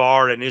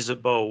Navarre and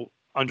Isabeau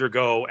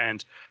undergo,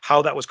 and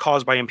how that was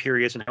caused by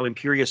Imperius, and how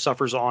Imperius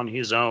suffers on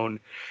his own,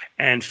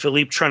 and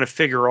Philippe trying to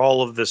figure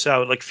all of this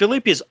out. Like,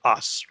 Philippe is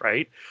us,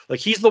 right? Like,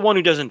 he's the one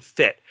who doesn't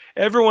fit.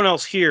 Everyone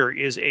else here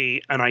is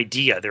an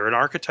idea. They're an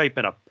archetype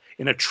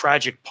in a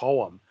tragic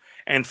poem,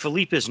 and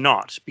Philippe is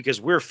not,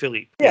 because we're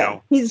Philippe. Yeah,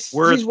 he's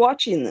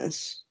watching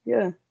this.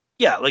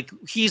 Yeah, like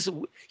he's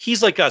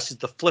like us. He's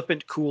the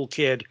flippant, cool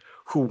kid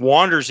who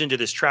wanders into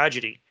this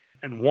tragedy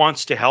and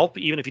wants to help,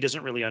 even if he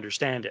doesn't really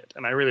understand it.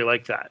 And I really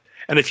like that.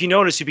 And if you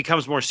notice, he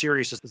becomes more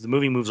serious as the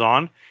movie moves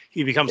on.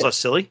 He becomes less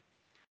silly,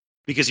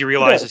 because he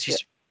realizes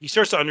he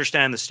starts to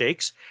understand the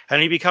stakes,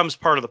 and he becomes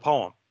part of the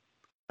poem.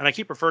 And I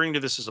keep referring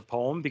to this as a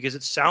poem because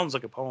it sounds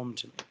like a poem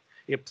to me.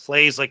 It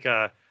plays like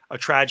a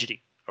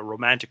tragedy, a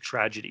romantic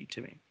tragedy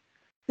to me.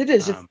 It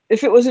is.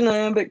 If it was an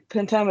iambic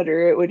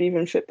pentameter, it would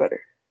even fit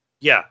better.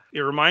 Yeah, it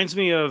reminds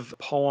me of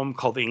a poem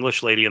called The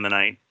English Lady in the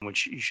Night,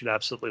 which you should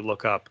absolutely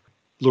look up.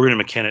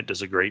 Lorena McKennitt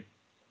does a great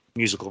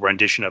musical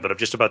rendition of it, of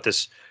just about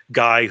this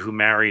guy who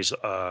marries,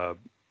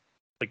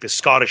 like the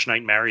Scottish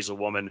knight marries a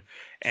woman,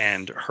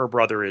 and her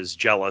brother is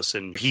jealous,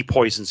 and he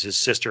poisons his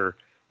sister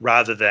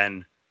rather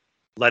than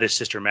let his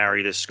sister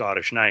marry this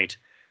Scottish knight.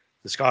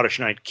 The Scottish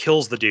knight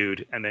kills the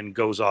dude and then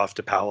goes off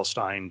to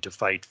Palestine to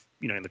fight,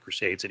 in the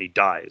Crusades, and he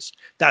dies.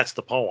 That's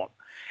the poem.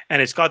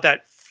 And it's got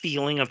that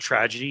feeling of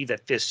tragedy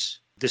that this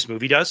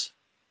movie does,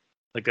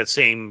 like that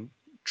same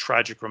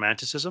tragic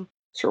romanticism.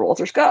 Sir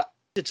Walter Scott.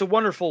 It's a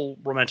wonderful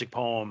romantic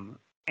poem,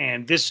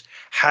 and this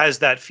has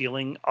that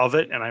feeling of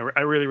it, and I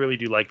really, really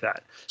do like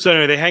that. So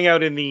anyway, they hang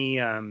out in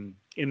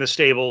the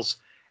stables,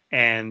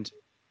 and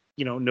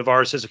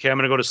Navarre says, okay, I'm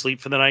going to go to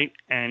sleep for the night.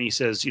 And he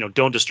says,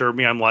 don't disturb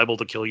me. I'm liable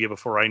to kill you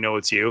before I know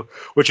it's you,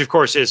 which of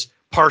course is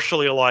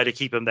partially a lie to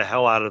keep him the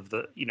hell out of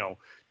the,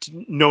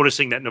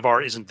 noticing that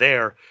Navarre isn't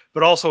there.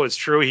 But also it's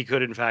true. He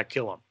could in fact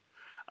kill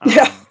him,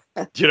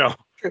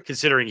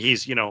 considering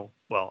he's,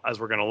 well, as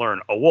we're going to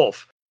learn, a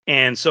wolf.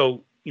 And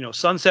so,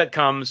 sunset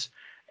comes,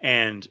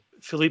 and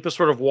Philippe is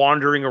sort of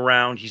wandering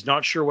around. He's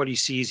not sure what he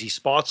sees. He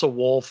spots a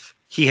wolf.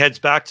 He heads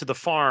back to the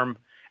farm.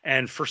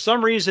 And for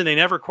some reason, they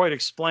never quite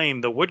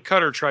explain, the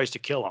woodcutter tries to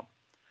kill him.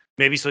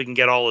 Maybe so he can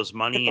get all his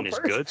money and his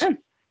goods.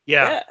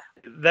 Yeah,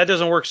 that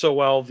doesn't work so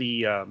well.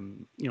 The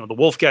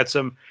wolf gets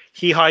him.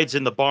 He hides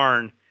in the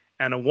barn,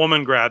 and a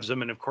woman grabs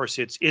him. And of course,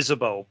 it's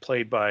Isabeau,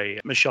 played by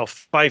Michelle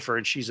Pfeiffer,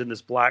 and she's in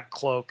this black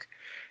cloak.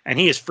 And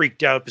he is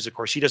freaked out because, of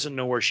course, he doesn't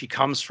know where she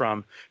comes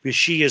from, because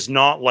she is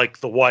not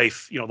like the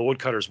wife, the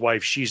woodcutter's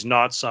wife. She's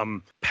not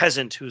some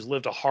peasant who's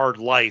lived a hard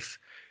life.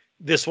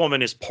 This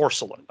woman is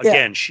porcelain.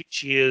 Again, she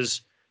is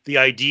the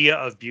idea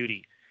of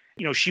beauty.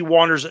 She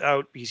wanders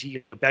out because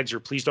he begs her,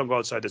 please don't go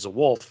outside, there's a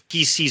wolf.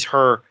 He sees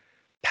her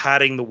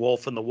patting the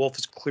wolf, and the wolf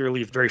is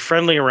clearly very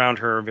friendly around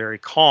her, very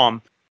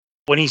calm.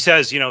 When he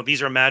says,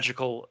 these are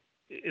magical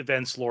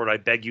events, Lord, I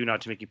beg you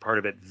not to make me part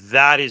of it.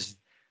 That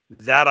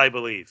I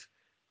believe.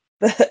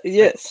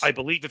 Yes. I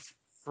believe it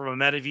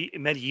from a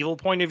medieval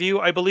point of view.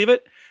 I believe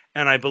it.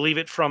 And I believe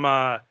it from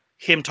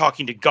him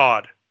talking to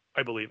God.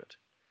 I believe it.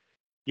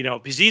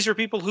 Because these are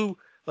people who,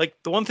 like,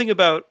 the one thing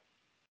about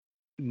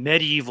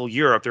medieval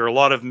Europe, there are a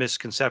lot of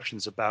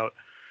misconceptions about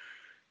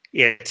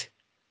it.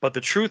 But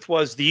the truth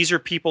was, these are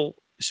people,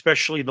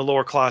 especially in the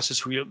lower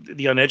classes,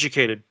 the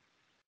uneducated,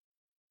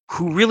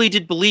 who really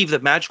did believe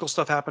that magical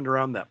stuff happened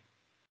around them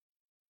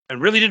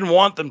and really didn't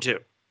want them to,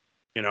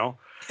 Yeah.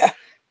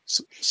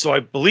 So I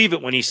believe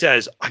it when he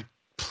says,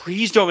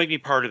 please don't make me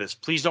part of this.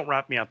 Please don't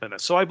wrap me up in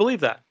this. So I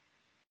believe that.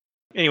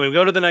 Anyway, we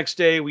go to the next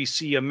day. We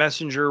see a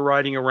messenger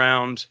riding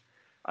around.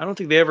 I don't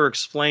think they ever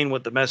explain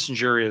what the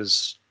messenger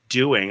is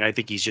doing. I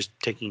think he's just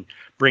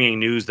bringing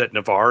news that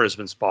Navarre has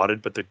been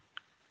spotted, but the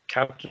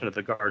captain of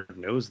the guard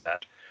knows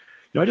that.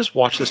 I just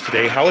watched this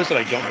today. How is it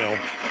I don't know?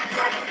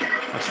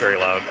 That's very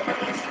loud.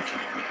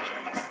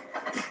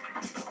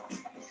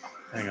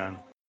 Hang on.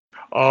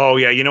 Oh,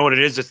 yeah, you know what it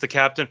is? It's the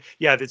captain.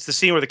 Yeah, it's the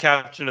scene where the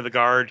captain of the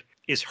guard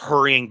is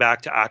hurrying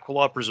back to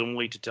Aquila,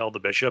 presumably to tell the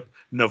bishop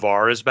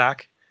Navarre is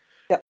back.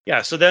 Yep.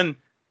 Yeah, so then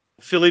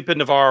Philippe and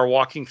Navarre are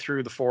walking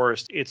through the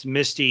forest. It's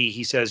misty.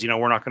 He says,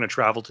 we're not going to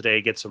travel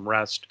today. Get some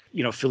rest.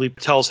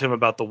 Philippe tells him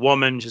about the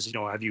woman. Says,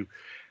 have you,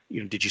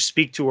 did you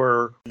speak to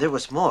her? There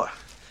was more.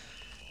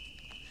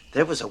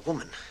 There was a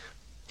woman,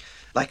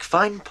 like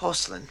fine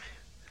porcelain,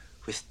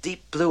 with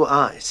deep blue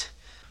eyes,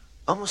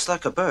 almost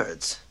like a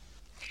bird's.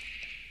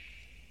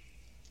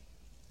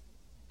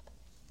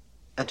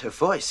 And her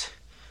voice,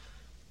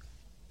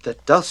 the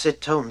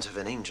dulcet tones of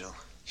an angel.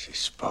 She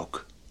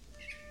spoke.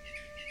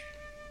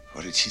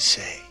 What did she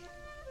say?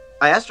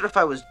 I asked her if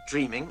I was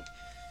dreaming.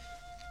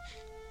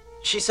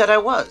 She said I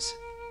was.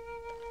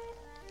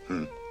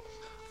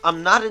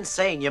 I'm not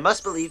insane. You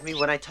must believe me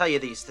when I tell you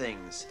these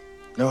things.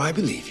 No, I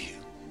believe you.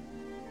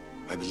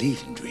 I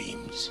believe in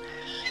dreams.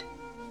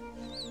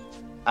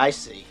 I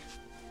see.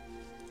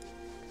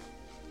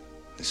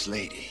 This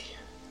lady,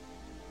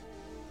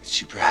 does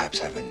she perhaps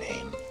have a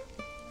name?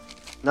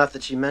 Not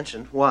that she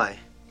mentioned. Why?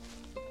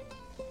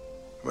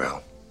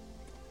 Well,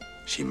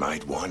 she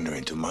might wander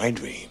into my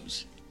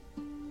dreams.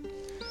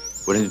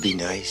 Wouldn't it be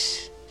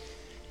nice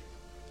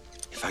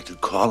if I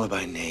could call her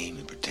by name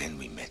and pretend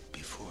we met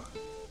before?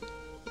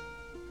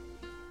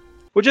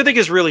 Which I think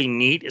is really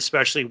neat,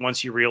 especially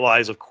once you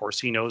realize, of course,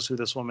 he knows who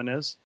this woman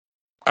is.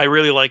 I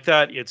really like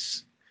that.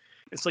 It's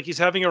like he's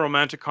having a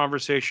romantic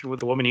conversation with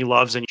the woman he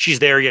loves, and she's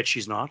there, yet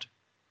she's not.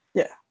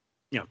 Yeah.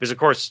 Because, of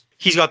course,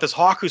 he's got this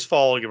hawk who's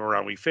following him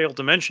around. We failed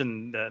to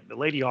mention that the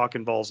Lady Hawk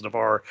involves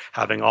Navarre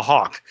having a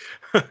hawk.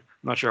 I'm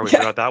not sure how we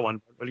forgot that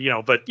one.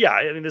 But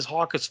yeah, this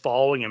hawk is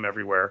following him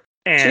everywhere.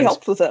 And she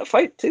helped with that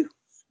fight, too.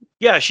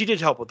 Yeah, she did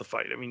help with the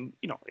fight.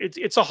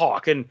 It's a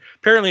hawk, and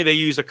apparently they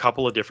use a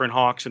couple of different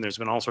hawks, and there's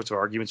been all sorts of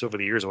arguments over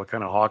the years of what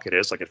kind of hawk it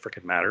is. Like, it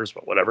freaking matters,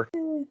 but whatever.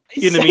 I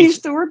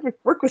used to work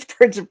with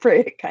birds of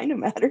prey. It kind of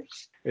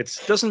matters. It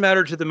doesn't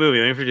matter to the movie.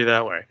 Let me put it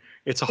that way.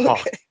 It's a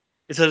hawk. Okay.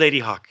 It's a lady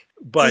hawk.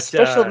 But it's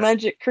a special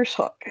magic curse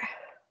hawk.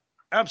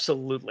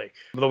 Absolutely.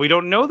 Although we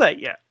don't know that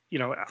yet.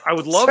 I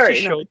would love to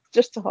show...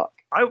 just a hawk.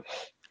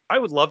 I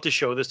would love to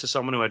show this to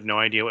someone who had no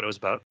idea what it was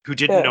about, who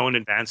didn't know in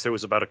advance there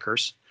was about a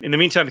curse. In the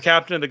meantime, the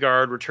captain of the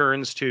guard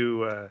returns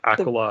to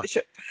Aquila,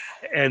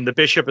 and the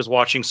bishop is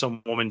watching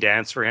some woman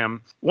dance for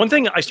him. One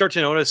thing I start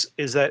to notice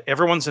is that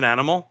everyone's an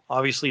animal.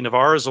 Obviously,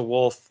 Navarre is a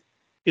wolf,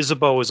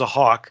 Isabeau is a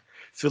hawk,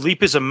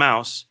 Philippe is a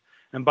mouse.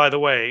 And by the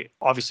way,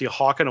 obviously, a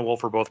hawk and a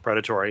wolf are both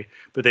predatory,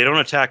 but they don't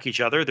attack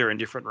each other. They're in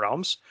different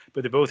realms,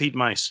 but they both eat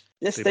mice.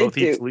 Yes, they both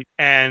do. Eat Philippe.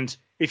 And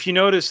if you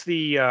notice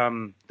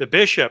the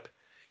bishop,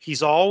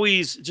 he's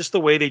always, just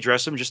the way they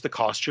dress him, just the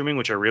costuming,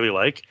 which I really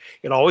like.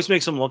 It always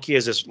makes him look he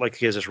has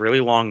this really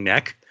long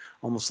neck,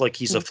 almost like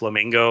he's a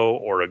flamingo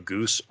or a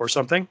goose or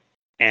something.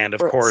 And of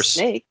course,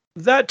 snake.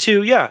 That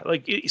too, yeah,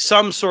 like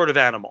some sort of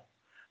animal.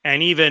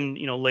 And even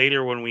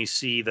later when we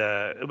see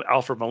the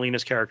Alfred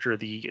Molina's character,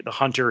 the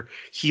hunter,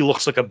 he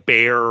looks like a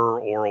bear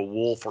or a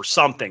wolf or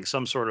something,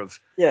 some sort of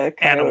coyote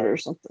animal or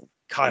something.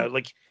 Coyote,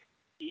 like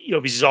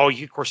because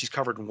of course he's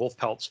covered in wolf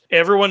pelts.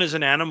 Everyone is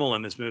an animal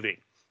in this movie.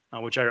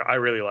 Which I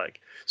really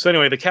like. So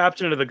anyway, the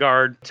captain of the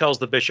guard tells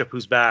the bishop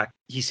who's back.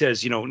 He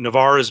says,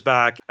 Navarre is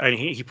back. And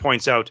he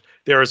points out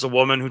there is a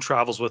woman who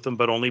travels with him,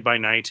 but only by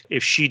night.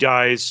 If she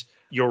dies,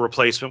 your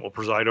replacement will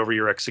preside over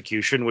your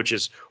execution, which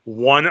is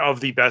one of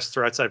the best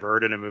threats I've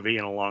heard in a movie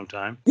in a long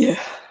time. Yeah.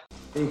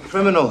 The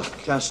criminal,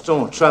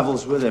 Gaston,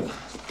 travels with him.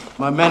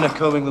 My men are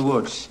combing the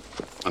woods.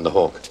 And the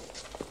hawk?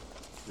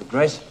 Your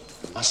Grace?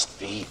 It must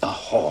be a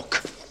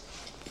hawk.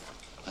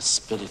 A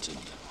spirited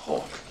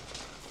hawk.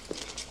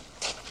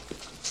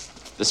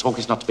 This hawk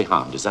is not to be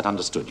harmed. Is that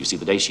understood? You see,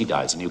 the day she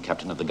dies, a new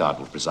captain of the guard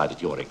will preside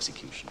at your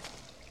execution.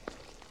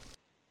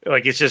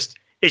 Like, it's just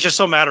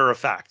so matter of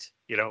fact,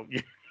 Yeah.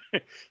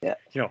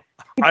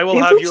 I will he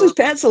have poops his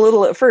pants a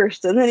little at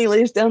first, and then he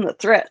lays down the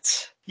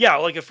threats. Yeah,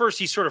 like at first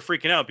he's sort of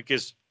freaking out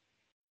because,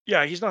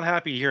 he's not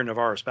happy to hear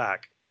Navarre's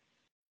back.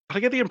 But I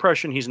get the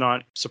impression he's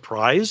not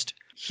surprised.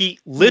 He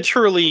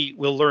literally,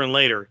 we'll learn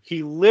later,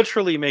 he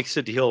literally makes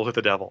a deal with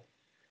the devil.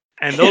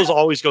 And those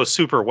always go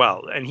super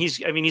well. And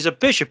he's a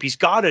bishop. He's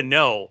got to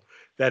know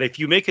that if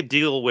you make a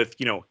deal with,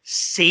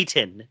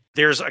 Satan,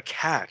 there's a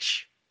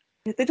catch.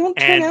 They don't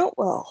turn out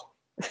well.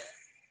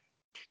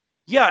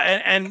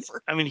 Yeah, and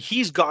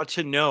he's got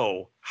to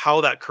know how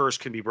that curse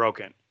can be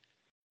broken.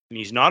 And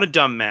he's not a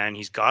dumb man.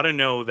 He's got to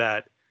know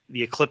that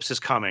the eclipse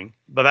is coming.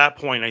 By that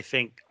point,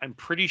 I'm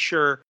pretty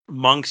sure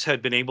monks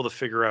had been able to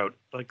figure out,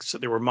 so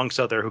there were monks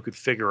out there who could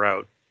figure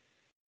out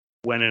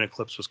when an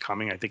eclipse was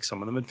coming. I think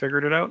some of them had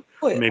figured it out.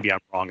 Oh, yeah. Maybe I'm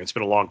wrong. It's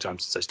been a long time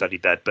since I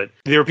studied that. But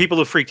there were people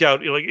who freaked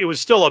out. Like, it was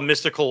still a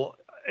mystical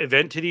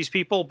event to these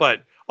people,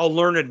 but a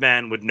learned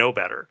man would know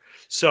better.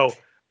 So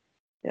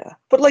Yeah,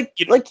 but like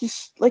you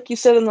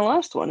said in the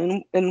last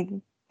one,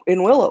 in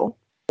Willow,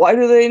 why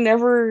do they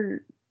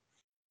never,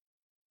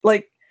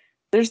 like,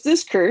 there's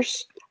this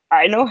curse,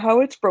 I know how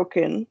it's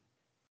broken,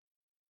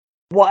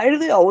 why do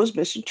they always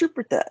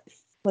misinterpret that?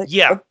 Like,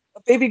 yeah,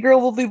 a baby girl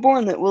will be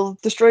born that will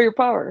destroy your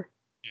power.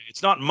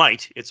 It's not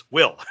might, it's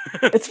will.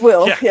 It's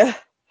will. Yeah.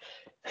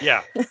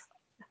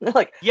 They're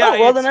like, oh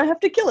well, then I have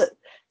to kill it.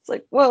 It's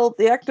like, well,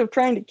 the act of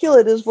trying to kill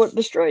it is what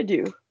destroyed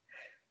you.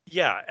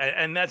 Yeah,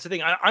 and that's the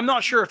thing. I'm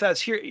not sure if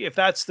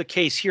that's the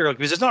case here,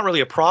 because it's not really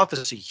a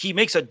prophecy. He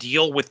makes a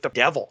deal with the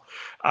devil.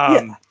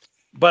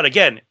 But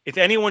again, if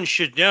anyone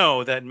should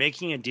know that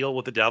making a deal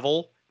with the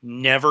devil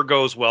never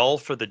goes well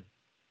for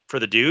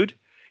the dude,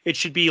 it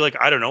should be like,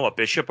 I don't know, a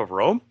bishop of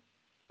Rome,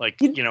 like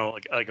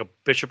like a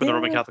bishop in the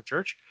Roman Catholic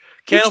Church.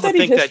 Can't help but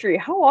think history.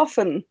 How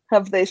often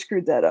have they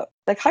screwed that up?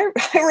 Like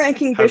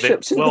high-ranking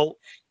bishops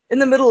in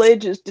the Middle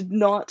Ages did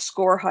not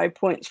score high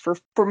points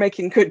for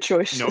making good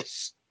choices. No.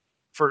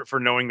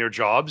 For knowing their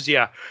jobs,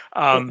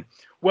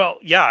 Well,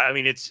 yeah, I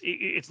mean,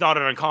 it's not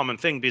an uncommon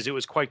thing, because it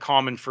was quite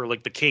common for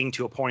like the king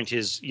to appoint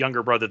his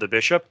younger brother the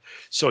bishop,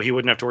 so he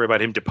wouldn't have to worry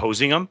about him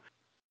deposing him.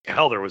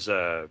 Hell, there was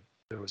a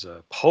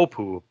pope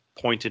who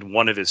appointed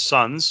one of his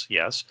sons,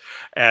 yes,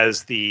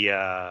 as the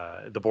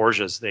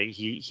Borgias.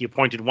 He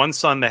appointed one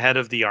son the head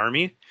of the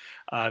army,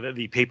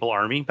 the papal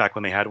army, back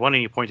when they had one, and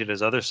he appointed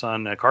his other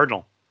son a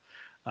cardinal,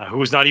 who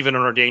was not even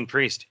an ordained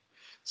priest.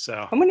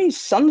 So how many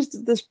sons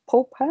did this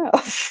pope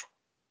have?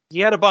 He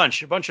had a bunch.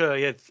 He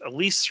had at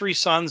least 3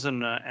 sons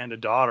and a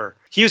daughter.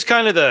 He was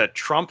kind of the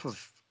Trump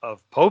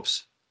of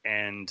popes,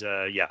 and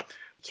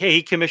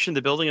he commissioned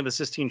the building of the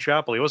Sistine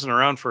Chapel. He wasn't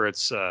around for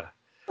its.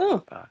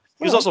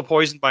 He was also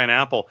poisoned by an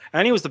apple,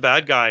 and he was the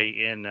bad guy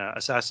in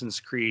Assassin's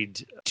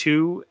Creed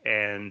 2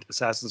 and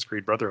Assassin's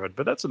Creed Brotherhood.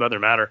 But that's another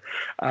matter.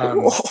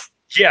 Cool.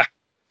 Yeah,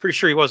 pretty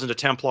sure he wasn't a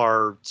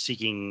Templar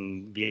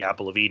seeking the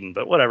Apple of Eden,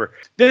 but whatever.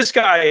 This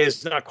guy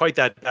is not quite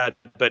that bad.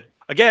 But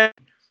again,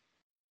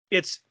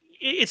 it's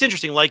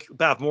interesting, like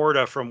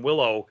Bavmorda from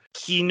Willow,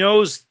 he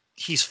knows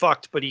he's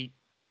fucked, but he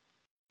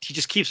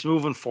just keeps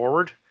moving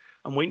forward.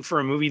 I'm waiting for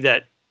a movie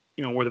that,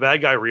 where the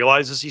bad guy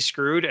realizes he's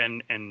screwed,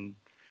 and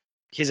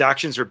his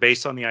actions are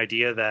based on the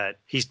idea that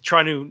he's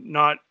trying to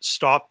not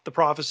stop the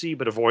prophecy,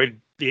 but avoid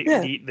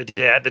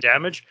the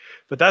damage.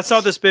 But that's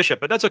not this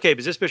bishop, but that's okay,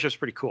 because this bishop's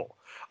pretty cool.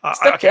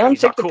 Step down,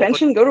 take the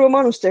pension, go to a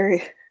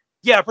monastery.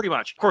 Yeah, pretty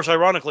much. Of course,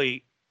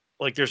 ironically,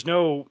 like there's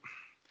no...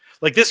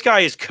 Like, this guy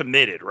is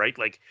committed, right?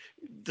 Like,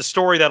 the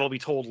story that'll be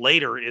told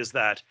later is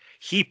that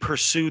he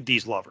pursued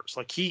these lovers.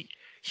 Like, he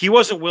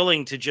wasn't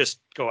willing to just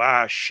go,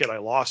 shit, I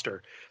lost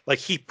her. Like,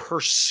 he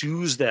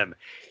pursues them.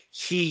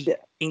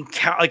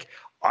 I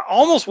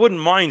almost wouldn't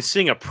mind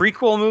seeing a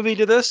prequel movie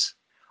to this.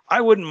 I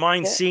wouldn't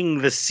mind seeing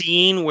the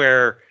scene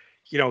where,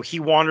 he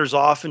wanders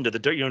off into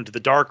the, into the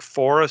dark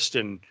forest,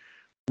 and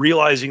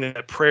realizing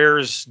that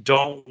prayers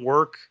don't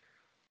work,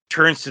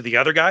 turns to the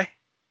other guy.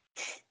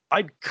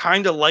 I'd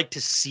kind of like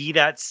to see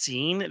that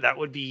scene. That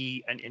would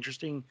be an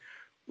interesting...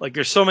 Like,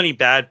 there's so many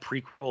bad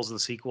prequels and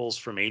sequels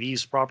from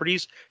 80s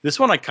properties. This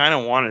one I kind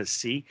of wanted to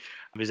see,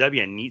 because that'd be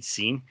a neat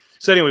scene.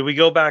 So anyway, we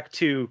go back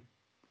to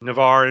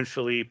Navarre and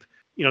Philippe.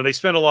 They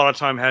spend a lot of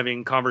time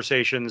having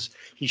conversations.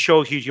 He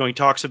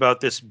talks about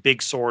this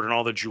big sword and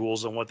all the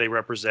jewels and what they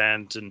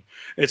represent. And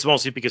it's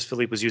mostly because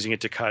Philippe was using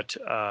it to cut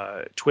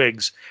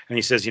twigs. And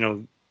he says,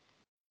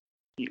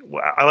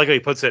 I like how he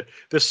puts it,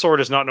 this sword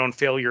has not known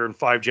failure in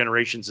 5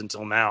 generations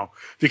until now,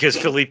 because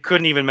Philippe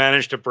couldn't even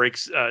manage to break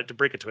a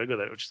twig with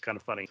it, which is kind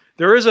of funny.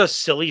 There is a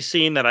silly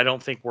scene that I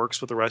don't think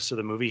works with the rest of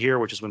the movie here,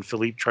 which is when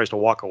Philippe tries to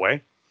walk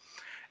away,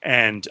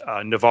 and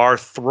Navarre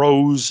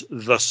throws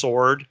the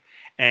sword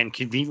and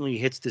conveniently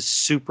hits this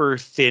super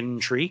thin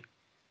tree,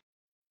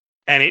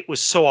 and it was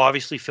so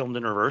obviously filmed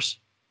in reverse.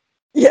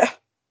 Yeah,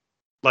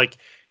 like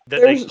that.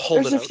 There's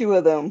a few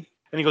of them.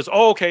 And he goes,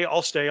 oh, okay,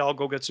 I'll stay. I'll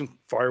go get some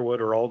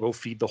firewood, or I'll go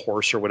feed the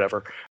horse or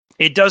whatever.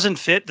 It doesn't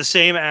fit, the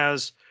same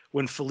as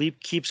when Philippe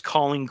keeps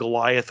calling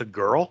Goliath a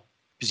girl,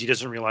 because he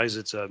doesn't realize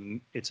it's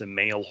a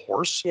male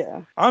horse.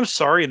 Yeah. I'm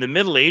sorry. In the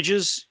Middle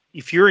Ages,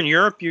 if you're in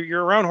Europe,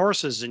 you're around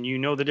horses, and you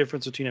know the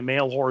difference between a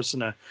male horse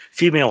and a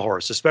female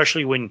horse,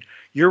 especially when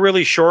you're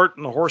really short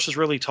and the horse is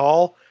really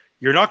tall.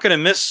 You're not going to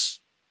miss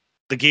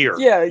the gear.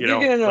 Yeah, you're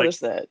going to notice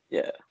that.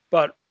 Yeah.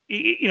 But,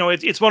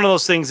 it's one of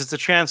those things. It's a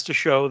chance to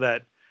show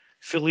that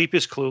Philippe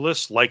is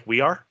clueless, like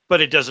we are,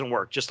 but it doesn't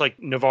work. Just like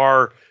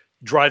Navarre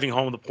driving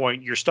home the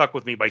point, you're stuck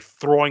with me by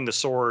throwing the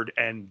sword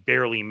and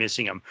barely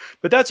missing him.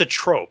 But that's a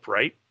trope,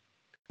 right?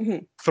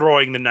 Mm-hmm.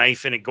 Throwing the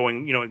knife and it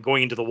going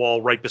into the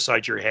wall right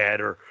beside your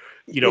head, or,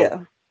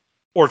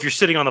 or if you're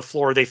sitting on the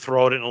floor, they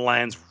throw it and it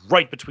lands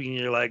right between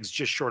your legs,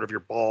 just short of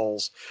your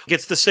balls.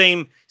 It's the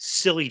same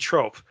silly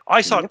trope. I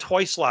saw it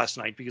twice last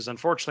night, because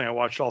unfortunately I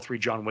watched all 3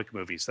 John Wick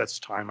movies. That's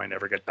time I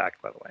never get back,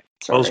 by the way.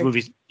 Sorry.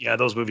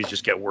 Those movies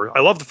just get worse.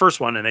 I love the first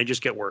one, and they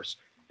just get worse.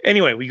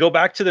 Anyway, we go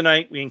back to the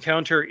night. We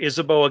encounter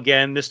Isabeau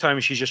again. This time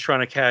she's just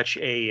trying to catch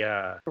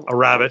a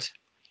rabbit.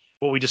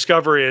 What we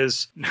discover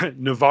is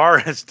Navarre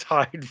has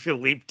tied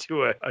Philippe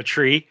to a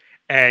tree,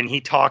 And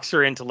he talks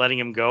her into letting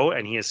him go,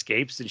 and he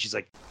escapes, and she's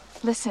like,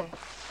 Listen.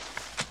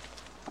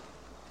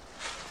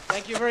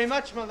 Thank you very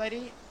much, my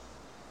lady.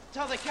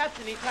 Tell the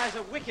captain he ties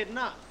a wicked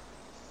knot.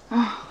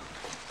 Oh.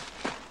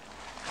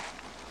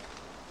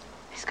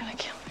 He's gonna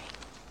kill me.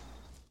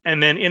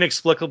 And then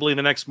inexplicably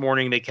the next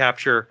morning they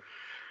capture,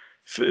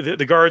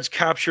 the guards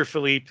capture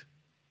Philippe.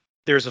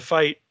 There's a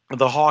fight.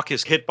 The Hawk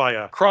is hit by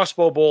a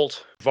crossbow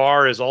bolt.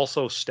 Var is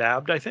also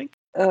stabbed, I think.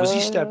 Was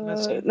he stabbed in that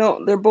scene?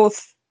 No, they're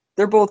both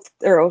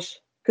arrows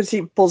because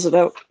he pulls it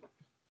out.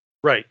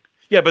 Right.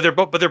 Yeah, but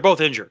they're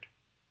both injured.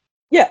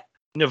 Yeah.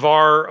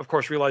 Navarre, of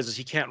course, realizes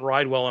he can't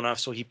ride well enough,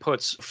 so he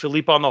puts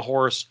Philippe on the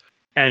horse,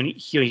 and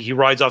he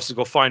rides off to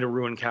go find a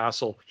ruined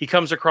castle. He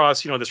comes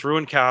across, this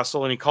ruined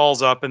castle, and he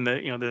calls up, and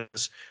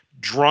this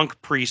drunk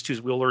priest,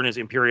 whose we'll learn is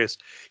Imperius.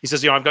 He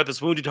says, I've got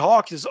this wounded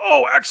hawk. He says,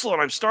 oh,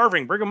 excellent, I'm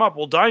starving. Bring him up.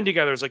 We'll dine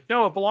together. It's like,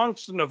 no, it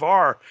belongs to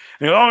Navarre.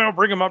 And no,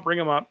 bring him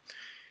up.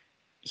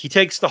 He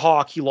takes the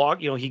hawk.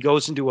 He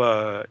goes into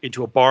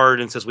a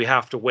bard and says, we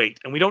have to wait,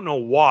 and we don't know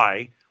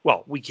why.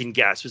 Well, we can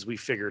guess as we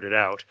figured it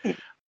out.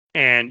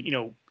 And,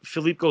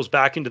 Philippe goes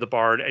back into the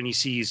bard and he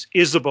sees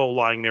Isabeau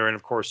lying there. And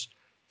of course,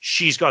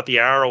 she's got the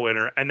arrow in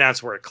her. And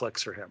that's where it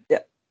clicks for him. Yeah.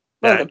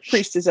 Well, the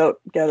priest is out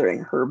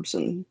gathering herbs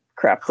and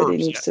crap that he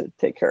needs to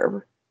take care of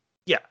her.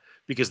 Yeah.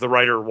 Because the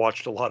writer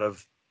watched a lot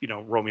of,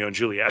 Romeo and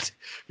Juliet,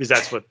 because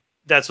that's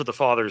what the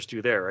fathers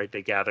do there, right?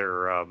 They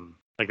gather,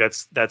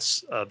 that's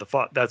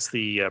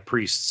the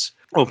priest's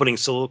opening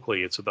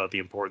soliloquy. It's about the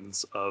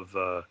importance of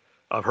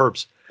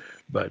herbs.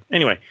 But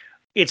anyway,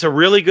 it's a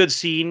really good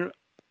scene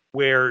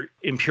where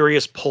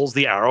Imperius pulls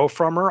the arrow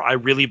from her. I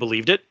really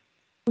believed it. It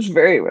was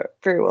very,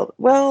 very well.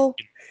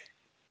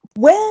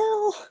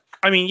 Well.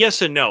 I mean,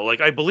 yes and no.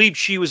 I believed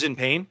she was in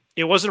pain.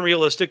 It wasn't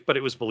realistic, but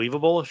it was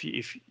believable. If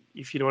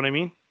you know what I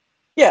mean.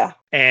 Yeah.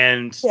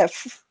 And yeah,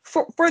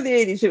 for the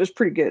 80s, it was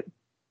pretty good.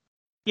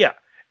 Yeah.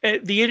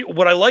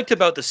 What I liked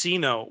about the scene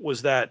though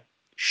was that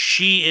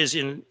she's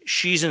in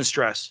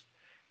stress.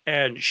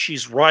 And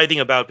she's writhing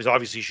about because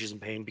obviously she's in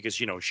pain because,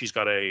 she's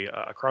got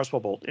a crossbow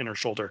bolt in her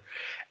shoulder.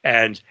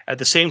 And at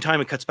the same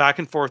time, it cuts back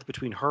and forth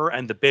between her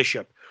and the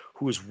bishop,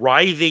 who is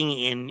writhing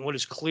in what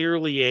is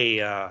clearly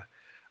a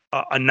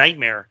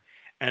nightmare.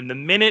 And the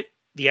minute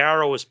the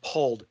arrow is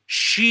pulled,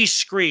 she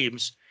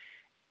screams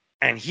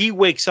and he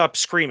wakes up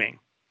screaming.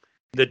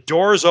 The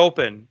doors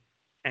open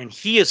and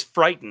he is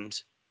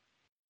frightened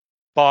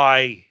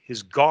by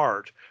his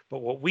guard.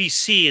 But what we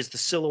see is the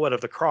silhouette of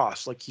the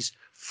cross, like he's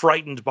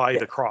frightened by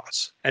the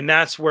cross. And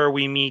that's where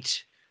we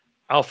meet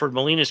Alfred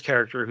Molina's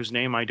character, whose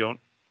name I don't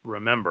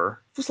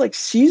remember. It was like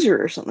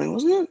Caesar or something,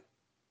 wasn't it?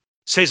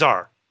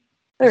 Caesar.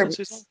 There.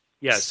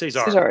 Yeah,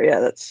 Caesar. Caesar, yeah,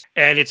 that's...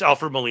 And it's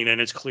Alfred Molina, and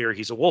it's clear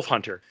he's a wolf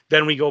hunter.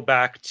 Then we go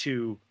back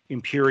to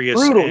Imperius.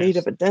 Brutal need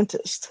of a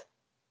dentist.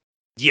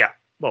 Yeah.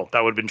 Well,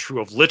 that would have been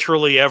true of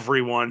literally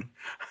everyone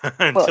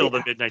until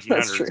the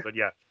mid-1900s, but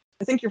yeah.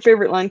 I think your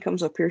favorite line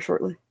comes up here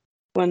shortly.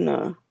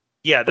 When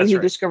he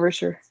discovers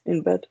her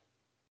in bed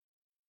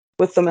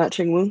with the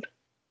matching wound.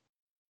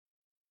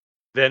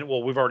 Then,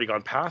 well, we've already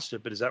gone past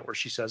it, but is that where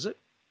she says it?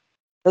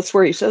 That's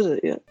where he says it,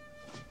 yeah.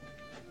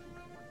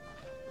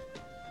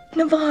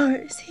 Navarre,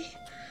 is he?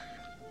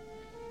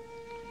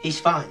 He's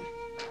fine.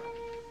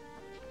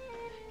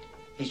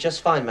 He's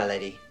just fine, my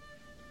lady.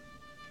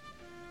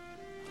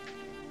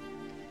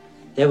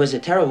 There was a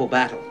terrible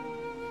battle.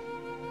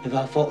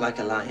 Navarre fought like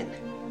a lion.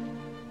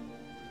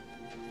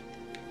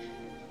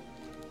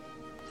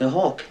 The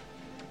hawk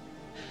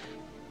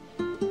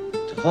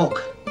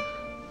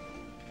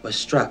was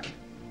struck.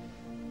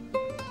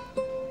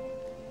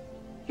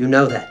 You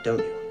know that, don't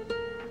you?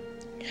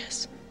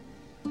 Yes.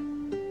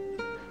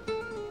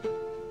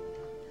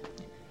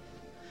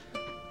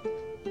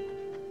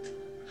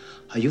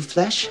 Are you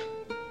flesh?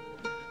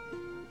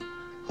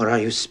 Or are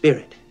you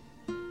spirit?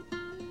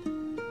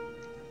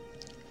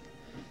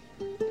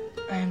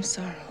 I am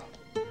sorrow.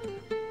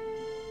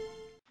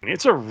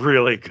 It's a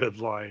really good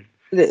line.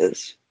 It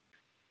is.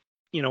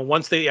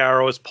 Once the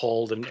arrow is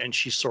pulled and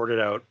she's sorted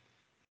out,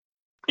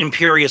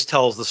 Imperius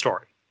tells the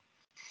story.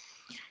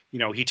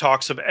 He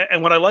talks about,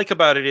 and what I like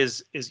about it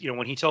is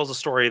when he tells the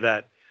story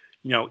that,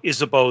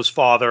 Isabeau's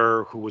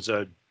father, who was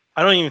I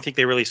don't even think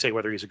they really say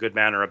whether he's a good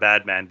man or a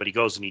bad man, but he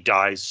goes and he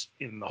dies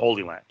in the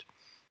Holy Land.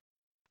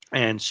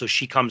 And so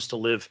she comes to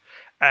live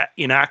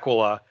in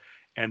Aquila,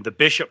 and the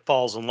bishop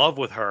falls in love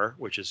with her,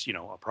 which is,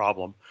 a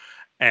problem.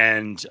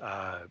 And,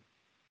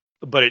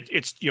 but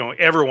it's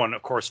everyone,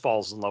 of course,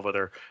 falls in love with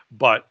her.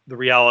 But the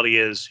reality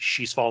is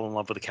she's fallen in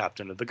love with the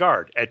captain of the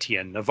guard,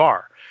 Etienne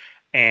Navarre.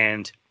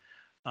 And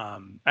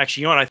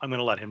actually, I'm going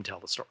to let him tell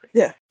the story.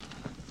 Yeah.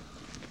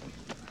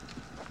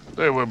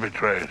 They were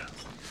betrayed.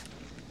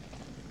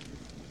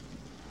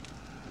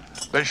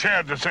 They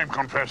shared the same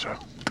confessor,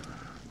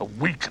 a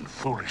weak and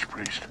foolish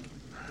priest.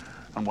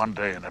 And one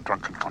day, in a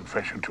drunken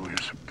confession to his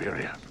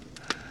superior,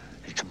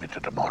 he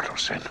committed a mortal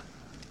sin.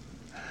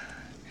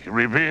 He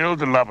revealed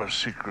the lovers'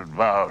 secret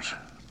vows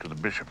to the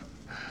bishop.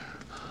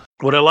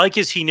 What I like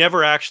is he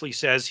never actually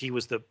says he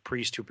was the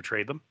priest who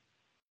betrayed them.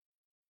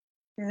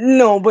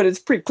 No, but it's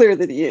pretty clear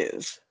that he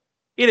is.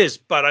 It is,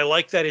 but I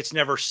like that it's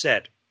never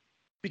said,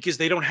 because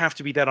they don't have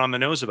to be that on the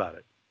nose about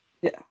it.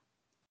 Yeah.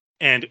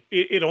 And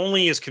it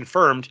only is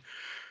confirmed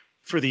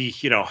for the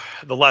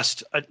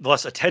less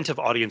attentive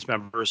audience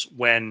members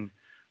when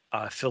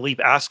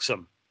Philippe asks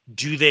him,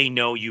 "Do they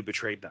know you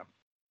betrayed them?"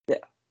 Yeah.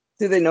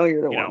 Do they know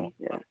you're the one?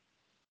 Yeah.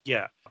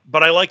 Yeah.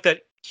 But I like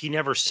that he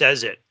never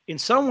says it. In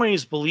some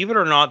ways, believe it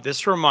or not,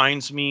 this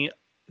reminds me.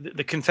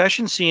 The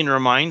confession scene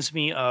reminds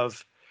me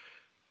of,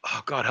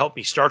 oh God, help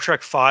me, Star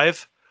Trek V,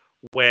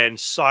 when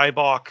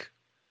Sybok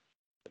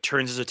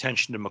turns his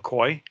attention to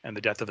McCoy and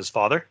the death of his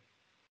father.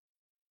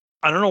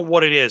 I don't know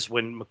what it is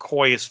when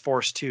McCoy is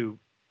forced to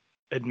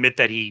admit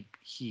that he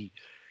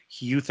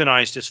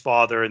euthanized his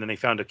father, and then they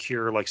found a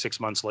cure like 6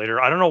 months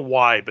later. I don't know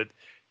why, but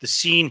the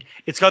scene,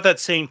 it's got that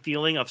same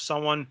feeling of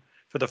someone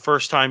for the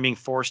first time being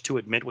forced to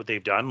admit what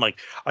they've done. Like,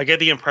 I get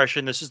the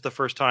impression this is the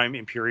first time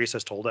Imperius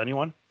has told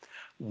anyone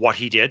what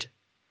he did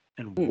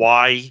and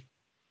why,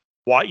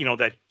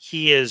 that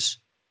he is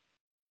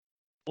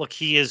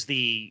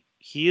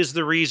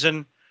the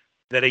reason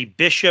that a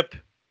bishop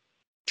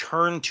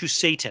turned to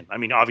Satan. I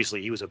mean,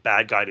 obviously he was a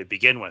bad guy to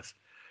begin with,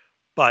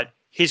 but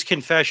his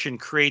confession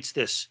creates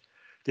this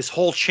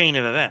whole chain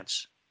of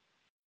events.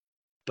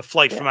 The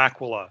flight from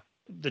Aquila,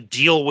 the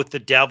deal with the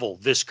devil,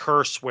 this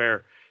curse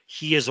where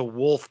he is a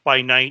wolf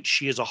by night,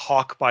 she is a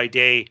hawk by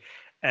day,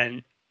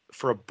 and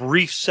for a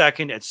brief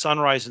second at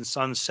sunrise and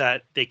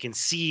sunset, they can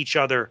see each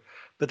other,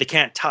 but they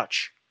can't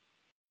touch.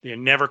 They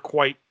never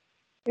quite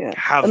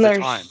have the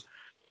time.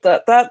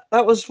 That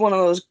was one of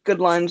those good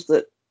lines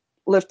that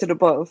lifted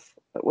above.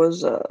 It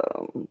was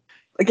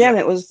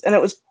it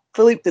was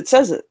Philippe that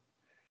says it.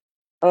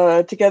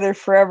 Together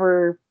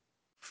forever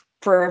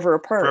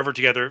apart. Forever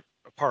together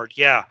apart.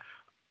 Yeah.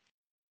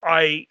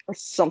 Or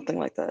something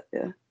like that.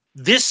 Yeah.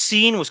 This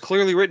scene was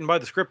clearly written by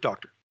the script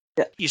doctor.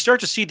 Yeah. You start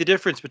to see the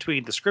difference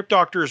between the script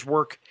doctor's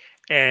work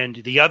and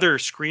the other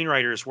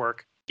screenwriter's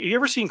work. Have you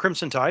ever seen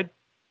Crimson Tide?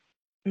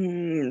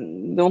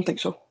 Don't think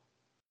so.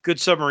 Good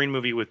submarine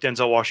movie with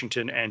Denzel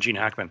Washington and Gene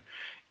Hackman.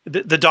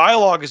 The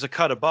dialogue is a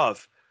cut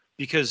above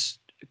because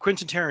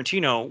Quentin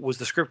Tarantino was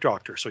the script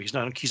doctor, so he's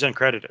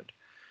uncredited.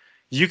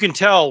 You can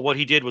tell what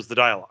he did was the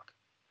dialogue,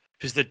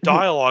 because the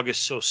dialogue is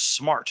so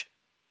smart,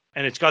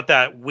 and it's got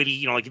that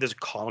witty, like there's a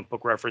comic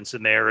book reference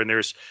in there, and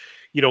there's,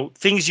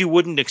 things you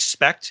wouldn't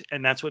expect,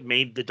 and that's what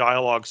made the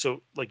dialogue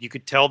so, like, you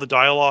could tell the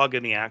dialogue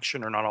and the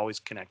action are not always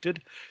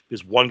connected,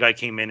 because one guy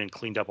came in and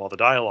cleaned up all the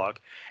dialogue.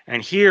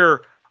 And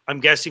here, I'm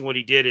guessing what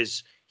he did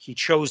is he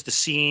chose the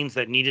scenes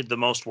that needed the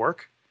most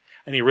work,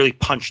 and he really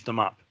punched them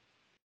up.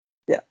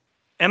 Yeah.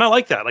 And I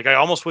like that. Like, I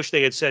almost wish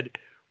they had said,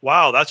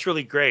 wow, that's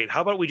really great.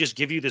 How about we just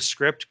give you this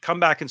script,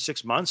 come back in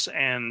 6 months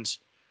and,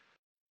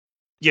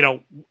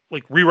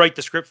 rewrite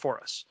the script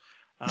for us.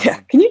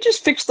 Can you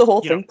just fix the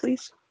whole thing,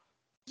 please?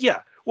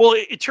 Yeah. Well,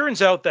 it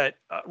turns out that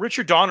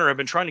Richard Donner had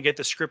been trying to get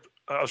the script.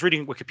 I was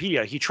reading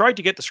Wikipedia. He tried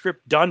to get the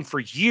script done for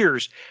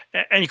years,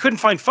 and he couldn't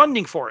find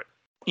funding for it.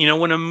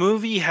 When a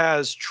movie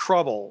has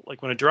trouble,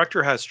 like when a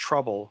director has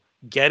trouble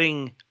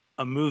getting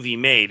a movie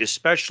made,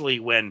 especially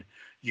when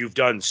you've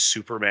done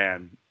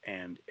Superman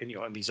and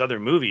these other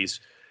movies,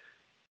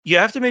 you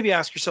have to maybe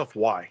ask yourself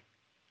why.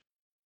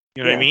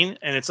 You know what I mean?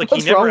 And it's like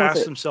he never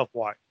asked himself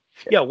why.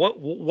 Yeah,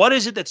 what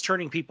is it that's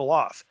turning people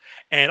off?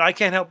 And I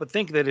can't help but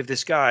think that if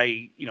this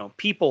guy,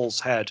 Peoples,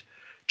 had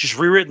just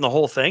rewritten the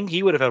whole thing,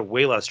 he would have had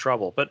way less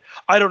trouble. But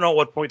I don't know at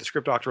what point the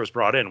script doctor was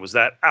brought in. Was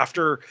that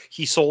after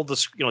he sold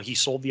he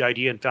sold the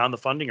idea and found the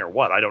funding, or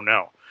what? I don't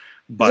know.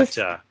 But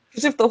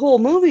because if the whole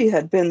movie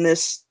had been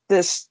this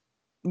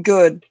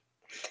good,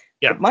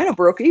 it might have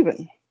broke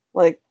even.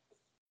 Like,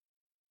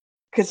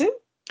 because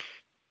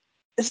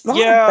it's not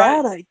a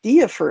bad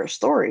idea for a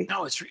story.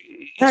 No, it's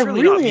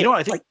really not.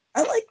 I think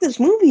I like this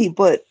movie,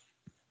 but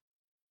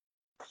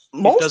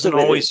most of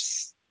it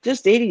is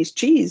just 80s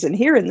cheese, and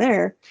here and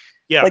there,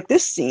 like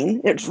this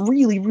scene, it's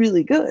really,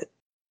 really good.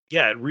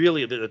 Yeah, it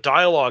really, the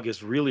dialogue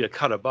is really a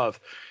cut above.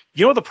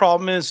 You know what the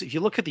problem is? If you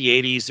look at the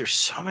 80s, there's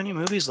so many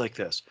movies like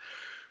this.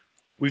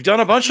 We've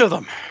done a bunch of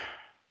them.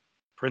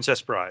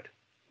 Princess Bride,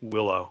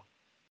 Willow,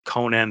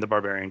 Conan the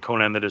Barbarian,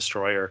 Conan the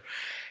Destroyer,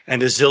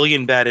 and a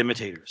zillion bad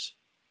imitators.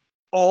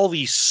 All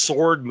these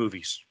sword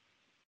movies,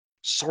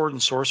 sword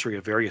and sorcery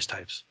of various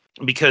types,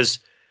 because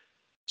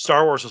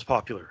Star Wars was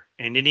popular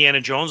and Indiana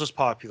Jones was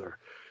popular,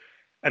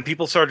 and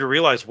people started to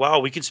realize, wow,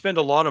 we can spend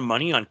a lot of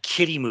money on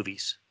kiddie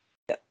movies.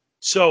 Yeah.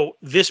 So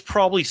this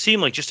probably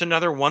seemed like just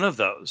another one of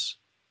those.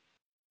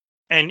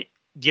 And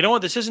you know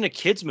what? This isn't a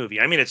kids movie.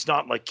 I mean, it's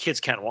not like kids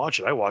can't watch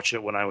it. I watched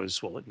it when I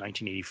was,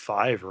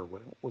 1985, or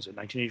what was it,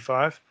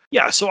 1985?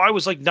 Yeah, so I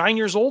was like 9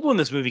 years old when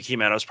this movie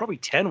came out. I was probably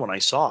 10 when I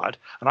saw it,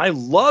 and I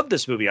loved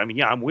this movie. I mean,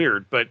 yeah, I'm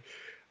weird, but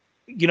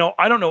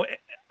I don't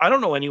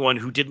know anyone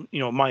who didn't,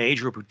 my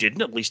age group, who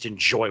didn't at least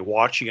enjoy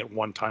watching it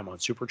one time on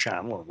Super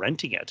Channel or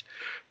renting it.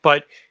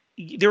 But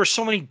there are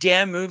so many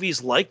damn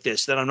movies like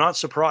this that I'm not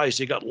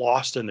surprised it got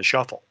lost in the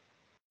shuffle.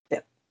 Yeah.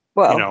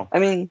 Well, I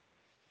mean,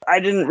 I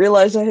didn't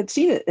realize I had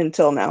seen it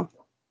until now.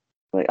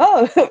 Like,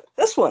 oh,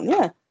 this one,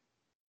 yeah.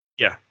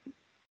 Yeah.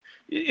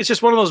 It's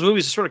just one of those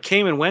movies that sort of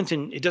came and went,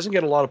 and it doesn't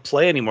get a lot of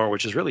play anymore,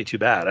 which is really too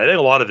bad. I think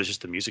a lot of it's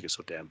just the music is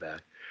so damn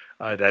bad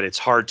that it's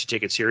hard to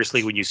take it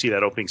seriously when you see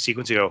that opening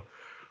sequence. You go,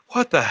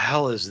 what the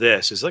hell is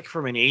this? It's like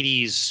from an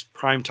 80s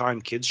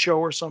primetime kids show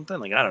or something.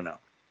 Like, I don't know.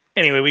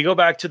 Anyway, we go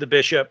back to the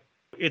bishop.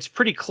 It's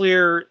pretty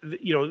clear,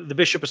 the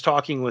bishop is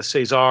talking with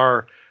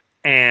Cesar,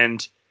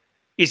 and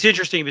it's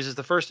interesting because it's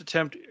the first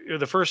attempt, or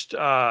the first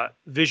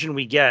vision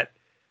we get,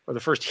 or the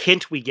first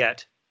hint we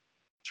get.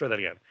 Let's try that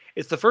again.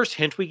 It's the first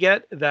hint we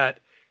get that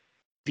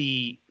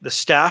the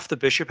staff the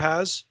bishop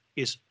has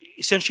is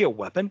essentially a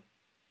weapon.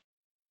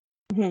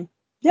 Mm-hmm.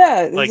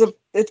 Yeah,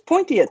 it's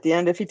pointy at the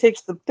end if he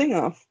takes the thing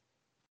off.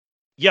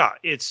 Yeah,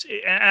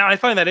 and I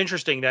find that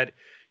interesting that,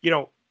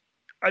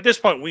 at this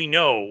point we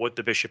know what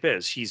the bishop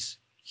is. He's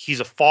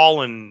a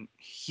fallen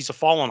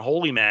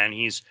holy man.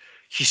 He's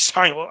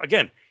signed,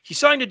 he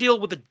signed a deal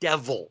with the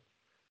devil.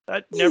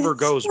 That never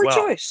goes well.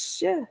 Choice,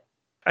 yeah.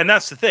 And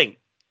that's the thing.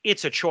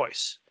 It's a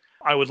choice.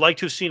 I would like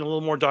to have seen a little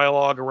more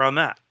dialogue around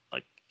that,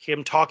 like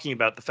him talking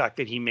about the fact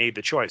that he made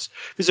the choice.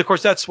 Because, of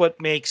course, that's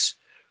what makes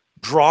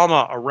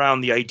drama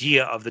around the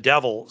idea of the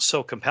devil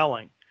so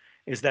compelling,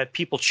 is that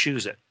people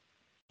choose it.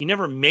 He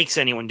never makes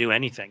anyone do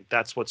anything.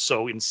 That's what's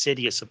so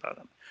insidious about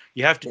him.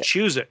 You have to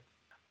choose it.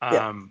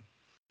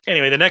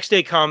 Anyway, the next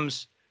day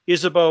comes.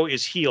 Isabeau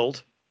is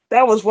healed.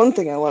 That was one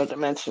thing I wanted to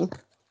mention.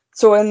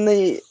 So in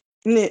the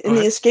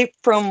escape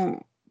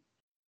from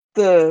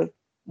the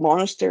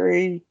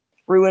monastery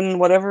ruin,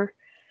 whatever,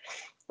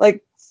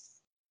 like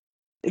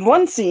in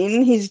one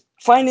scene he's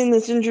finding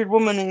this injured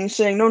woman and he's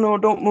saying, no,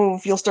 don't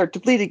move, you'll start to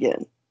bleed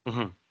again.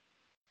 Mm-hmm.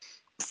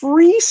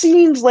 3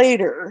 scenes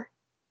later,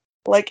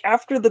 like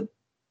after the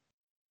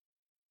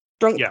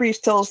drunk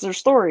priest tells their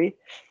story,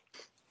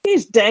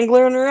 he's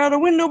dangling her out a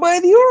window by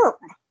the arm.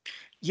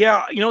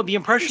 Yeah, the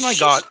impression I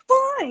got.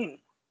 Fine.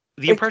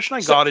 The impression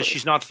I got is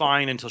she's not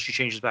fine until she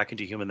changes back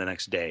into human the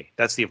next day.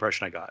 That's the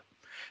impression I got.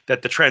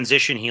 That the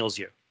transition heals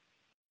you.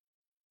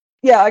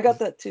 Yeah, I got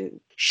that too.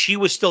 She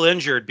was still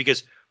injured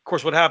because, of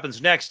course, what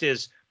happens next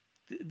is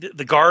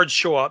the guards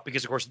show up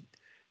because, of course,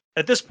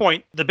 at this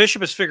point, the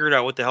bishop has figured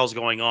out what the hell's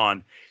going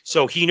on.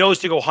 So he knows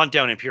to go hunt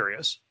down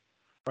Imperius,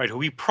 right? Who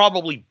he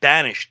probably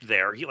banished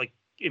there.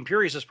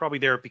 Imperius is probably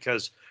there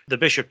because the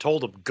bishop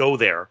told him go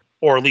there,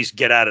 or at least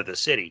get out of the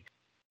city.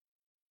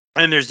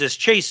 And there's this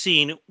chase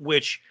scene,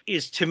 which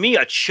is, to me,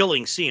 a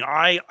chilling scene.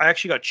 I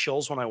actually got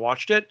chills when I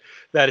watched it,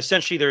 that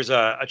essentially there's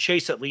a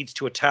chase that leads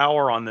to a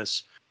tower on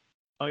this,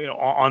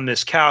 on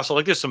this castle.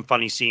 Like, there's some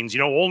funny scenes,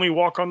 only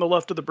walk on the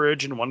left of the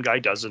bridge, and one guy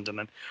doesn't. And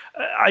then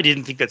I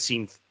didn't think that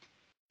scene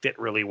fit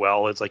really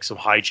well. It's like some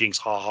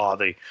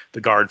hijinks,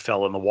 the guard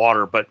fell in the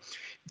water. But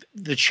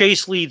the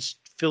chase leads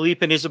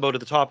Philippe and Isabeau to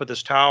the top of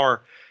this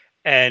tower,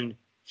 and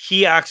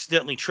he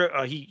accidentally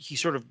he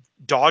sort of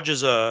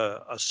dodges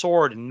a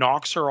sword and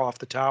knocks her off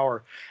the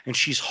tower, and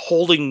she's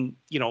holding,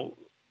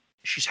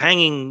 she's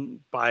hanging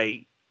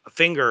by a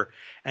finger,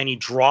 and he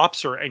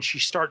drops her and she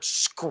starts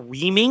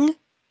screaming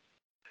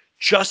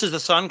just as the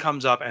sun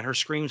comes up, and her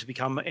screams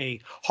become a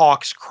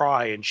hawk's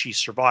cry, and she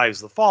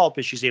survives the fall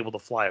because she's able to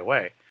fly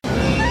away.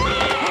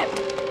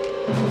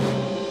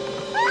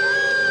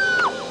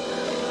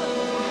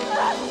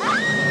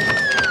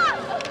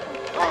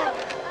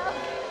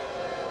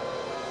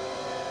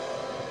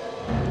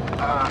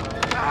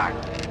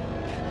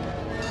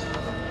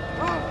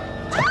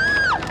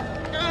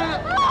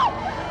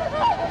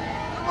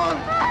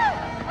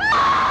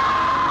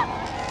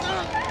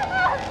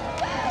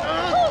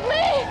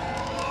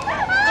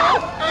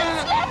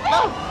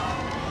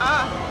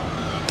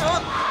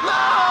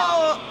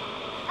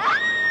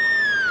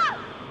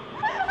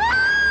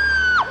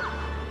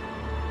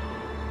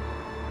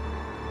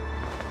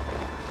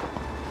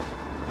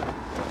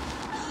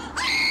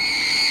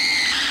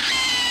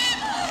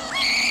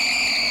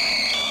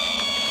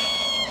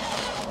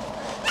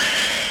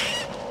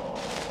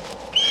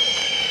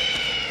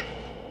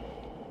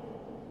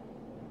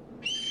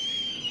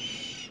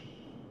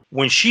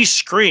 When she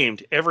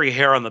screamed, every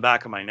hair on the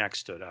back of my neck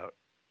stood out.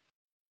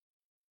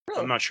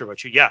 Really? I'm not sure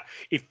about you. Yeah,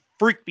 it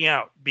freaked me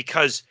out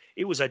because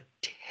it was a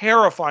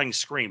terrifying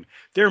scream.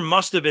 There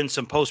must have been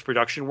some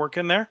post-production work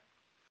in there.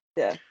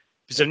 Yeah.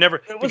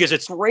 Because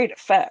it's great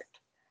effect.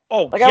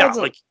 Oh,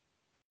 I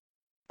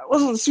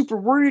wasn't super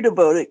worried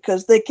about it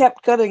because they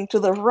kept cutting to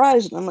the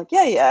horizon. I'm like,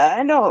 yeah,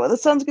 I know. The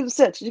sun's going to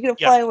set. She's going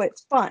to fly away.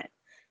 It's fine.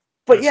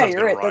 But yeah,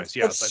 you're right.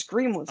 That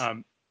scream was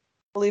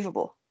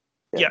believable.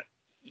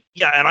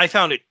 Yeah, and I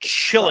found it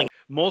chilling,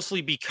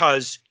 mostly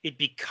because it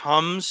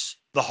becomes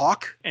the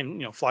hawk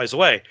and, flies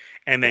away.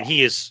 And then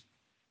he is,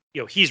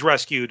 he's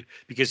rescued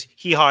because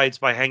he hides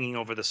by hanging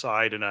over the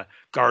side, and a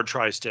guard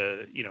tries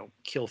to,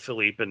 kill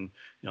Philippe, and,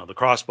 the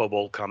crossbow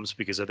bolt comes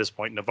because at this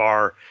point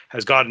Navarre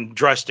has gotten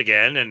dressed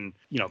again and,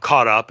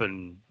 caught up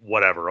and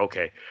whatever.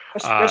 Okay.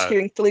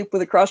 Rescuing Philippe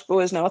with a crossbow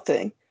is now a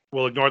thing.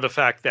 We'll ignore the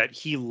fact that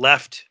he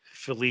left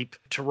Philippe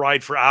to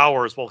ride for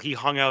hours while he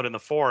hung out in the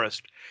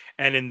forest.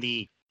 And in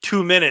the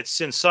 2 minutes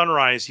since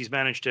sunrise, he's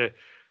managed to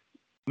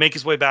make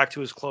his way back to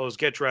his clothes,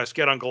 get dressed,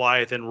 get on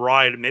Goliath, and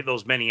ride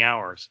those many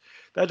hours.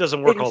 That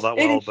doesn't work 80s, all that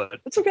 80s. well, but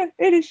It's okay.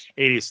 80s.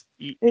 80s.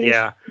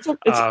 Yeah.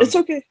 It's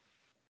okay.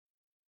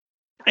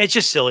 It's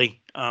just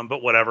silly,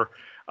 but whatever.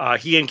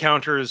 He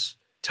encounters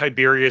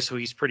Tiberius, who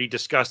he's pretty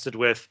disgusted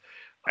with,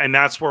 and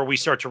that's where we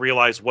start to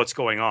realize what's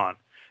going on.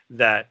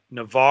 That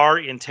Navarre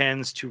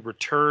intends to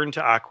return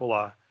to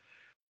Aquila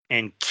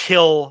and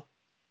kill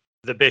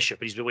the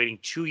bishop. He's been waiting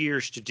 2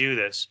 years to do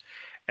this,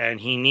 and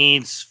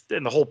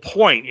the whole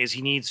point is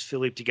he needs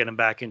Philippe to get him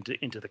back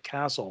into the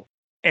castle.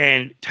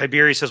 And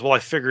Tiberius says, well, I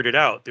figured it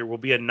out. There will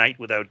be a night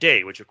without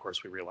day, which of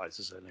course we realize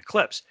is an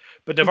eclipse.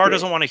 But Navarre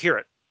doesn't want to hear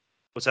it.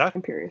 What's that?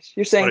 Imperius.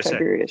 You're saying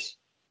Tiberius.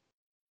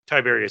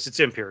 Tiberius. It's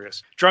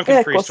Imperius.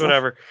 Drunken priest,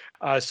 whatever.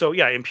 So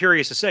yeah,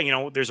 Imperius is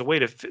saying, there's a way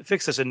to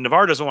fix this, and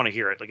Navarre doesn't want to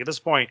hear it. Like at this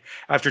point,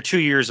 after 2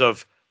 years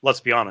of,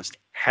 let's be honest,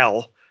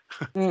 hell,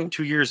 2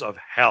 years of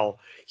hell,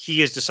 he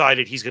has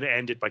decided he's going to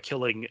end it by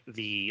killing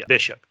the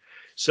bishop.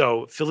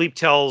 So Philippe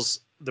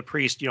tells the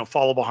priest,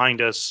 follow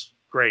behind us.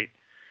 Great.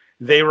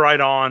 They ride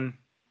on.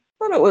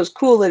 I thought it was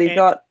cool that he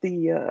got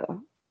the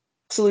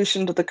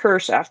solution to the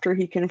curse after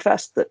he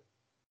confessed that.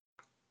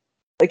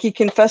 Like, he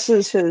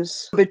confesses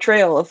his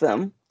betrayal of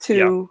them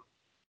to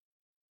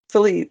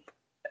Philippe,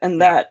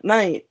 and that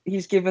night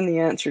he's given the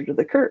answer to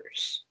the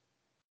curse.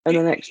 And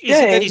the next day, is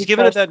it that he's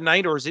given it that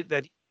night, or is it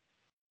that?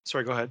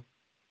 Sorry, go ahead.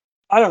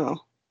 I don't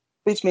know.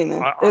 Beats me,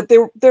 man.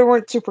 They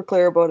weren't super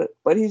clear about it,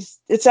 but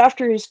it's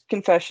after his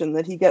confession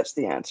that he gets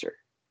the answer.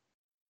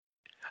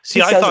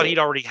 See, I thought he'd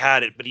already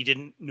had it, but he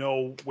didn't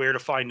know where to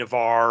find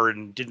Navarre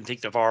and didn't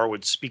think Navarre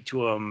would speak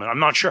to him. And I'm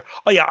not sure.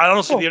 Oh, yeah, I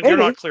honestly, they're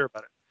not clear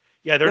about it.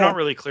 Yeah, they're not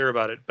really clear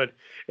about it. But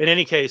in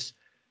any case,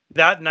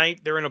 that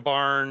night they're in a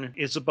barn.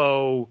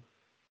 Isabeau,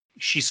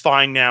 she's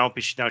fine now,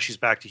 but now she's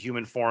back to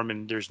human form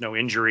and there's no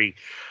injury.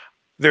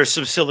 There's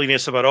some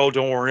silliness about, oh,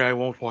 don't worry, I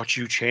won't watch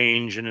you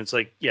change. And it's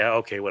like, yeah,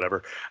 okay,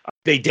 whatever.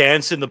 They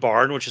dance in the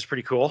barn, which is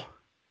pretty cool.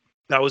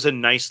 That was a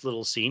nice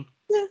little scene.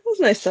 Yeah, it was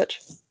a nice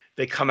touch.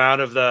 They come out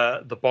of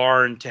the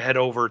barn to head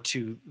over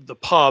to the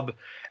pub,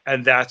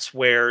 and that's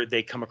where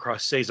they come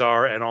across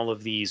Cesar and all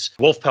of these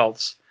wolf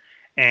pelts.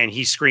 And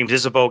he screams,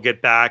 Isabeau,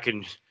 get back.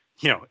 And,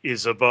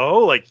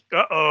 Isabeau, like,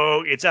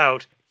 uh-oh, it's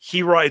out.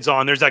 He rides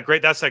on. That's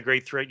that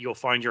great threat. You'll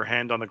find your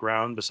hand on the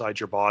ground beside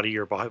your body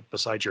or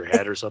beside your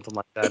head or something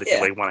like that if you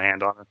lay one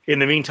hand on it. In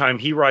the meantime,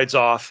 he rides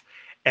off,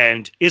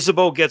 and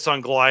Isabeau gets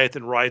on Goliath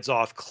and rides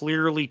off,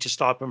 clearly to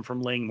stop him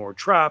from laying more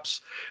traps.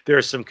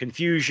 There's some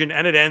confusion,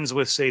 and it ends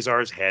with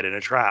Cesar's head in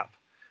a trap.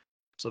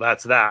 So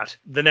that's that.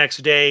 The next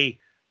day,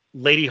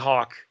 Lady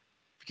Hawk,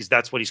 because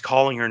that's what he's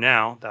calling her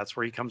now, that's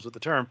where he comes with the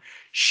term,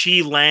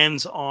 she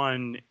lands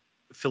on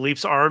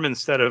Philippe's arm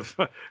instead of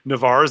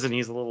Navarre's, and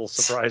he's a little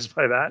surprised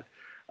by that,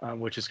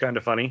 which is kind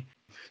of funny.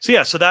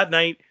 So that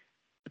night,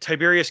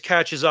 Tiberius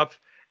catches up,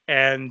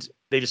 and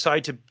they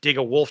decide to dig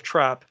a wolf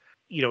trap,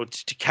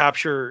 to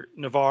capture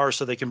Navarre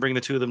so they can bring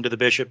the two of them to the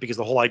bishop, because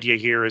the whole idea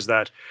here is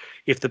that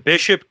if the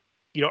bishop,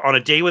 on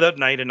a day without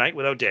night, a night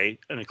without day,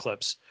 an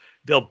eclipse,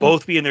 they'll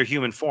both be in their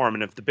human form,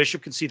 and if the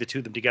bishop can see the two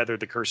of them together,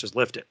 the curse is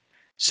lifted.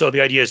 So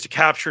the idea is to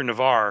capture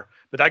Navarre,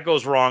 but that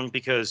goes wrong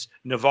because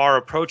Navarre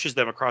approaches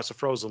them across a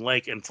frozen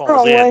lake and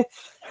falls in. Way.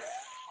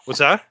 What's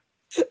that?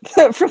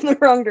 From the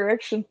wrong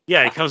direction.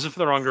 Yeah, he comes in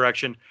from the wrong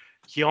direction.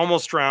 He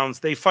almost drowns.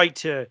 They fight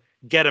to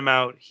get him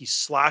out. He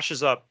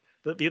slashes up.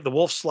 The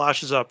wolf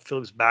slashes up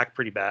Philippe's back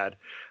pretty bad.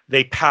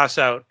 They pass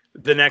out.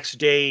 The next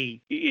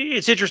day,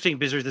 it's interesting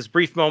because there's this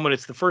brief moment.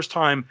 It's the first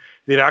time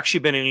they've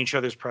actually been in each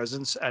other's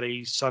presence at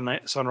a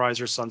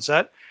sunrise or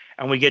sunset,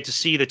 and we get to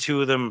see the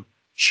two of them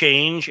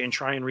change and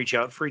try and reach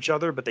out for each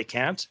other, but they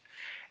can't.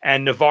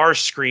 And Navarre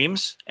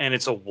screams, and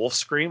it's a wolf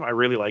scream. I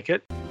really like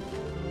it.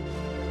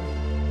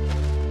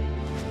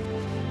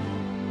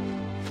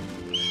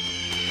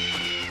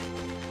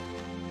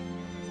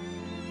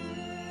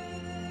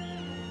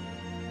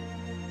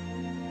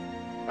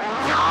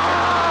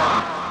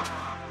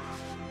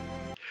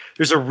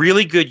 There's a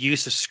really good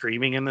use of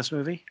screaming in this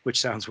movie, which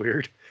sounds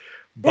weird.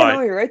 But yeah,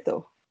 no, you're right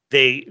though.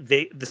 They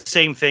the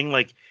same thing,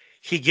 like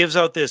he gives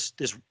out this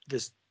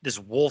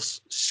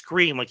wolf's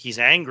scream, like he's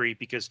angry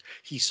because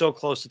he's so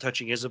close to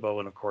touching Isabeau,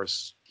 and of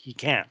course he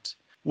can't.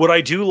 What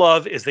I do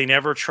love is they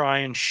never try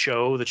and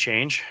show the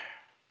change.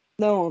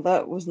 No,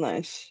 that was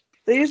nice.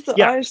 They used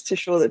the eyes to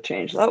show the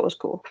change. That was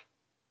cool.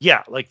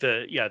 Yeah, like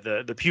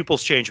the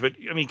pupils change. But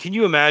I mean, can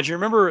you imagine?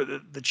 Remember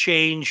the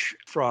change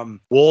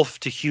from wolf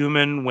to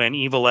human when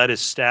Evelette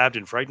is stabbed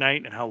in Fright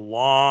Night, and how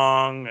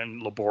long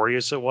and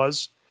laborious it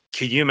was?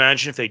 Can you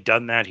imagine if they'd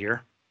done that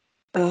here?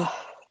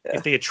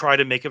 If they had tried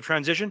to make a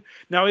transition?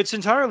 Now, it's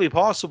entirely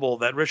possible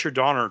that Richard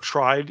Donner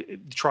tried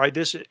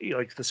this,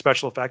 like the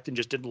special effect, and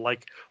just didn't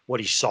like what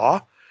he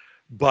saw.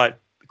 But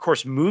of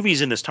course,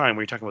 movies in this time,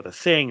 where you're talking about The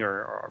Thing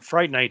or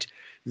Fright Night,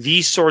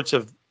 these sorts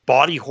of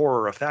body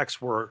horror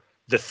effects were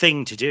the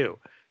thing to do.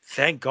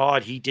 Thank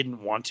God he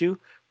didn't want to,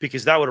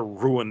 because that would have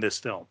ruined this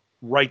film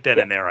right then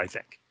and there, I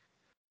think.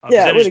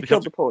 It would have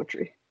killed the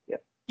poetry.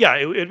 Yeah,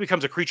 it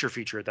becomes a creature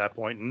feature at that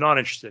point. I'm not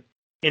interested.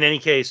 In any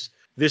case,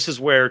 this is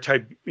where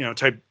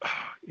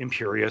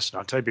Imperius,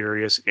 not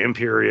Tiberius,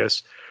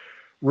 Imperius,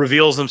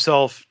 reveals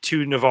himself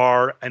to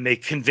Navarre, and they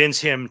convince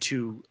him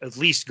to at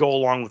least go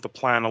along with the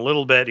plan a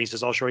little bit. He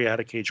says, I'll show you how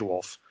to cage a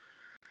wolf.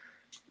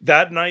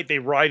 That night, they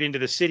ride into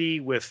the city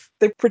with...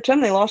 They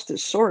pretend they lost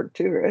his sword,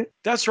 too, right?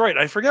 That's right.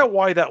 I forget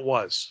why that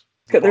was.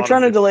 They're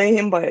trying to delay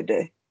him by a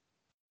day.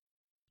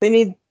 They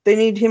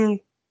need him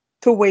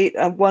to wait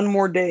one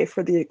more day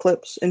for the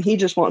eclipse, and he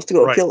just wants to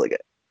go kill again.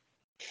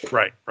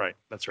 Right.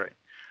 That's right.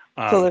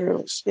 So they're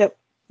yep.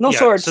 No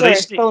sword, so sorry,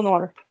 fell in the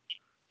water.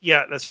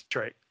 Yeah, that's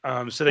right.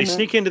 So they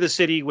sneak into the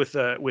city with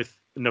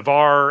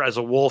Navarre as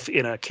a wolf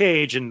in a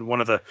cage, and one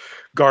of the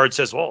guards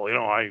says, well,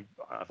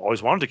 I've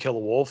always wanted to kill a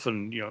wolf,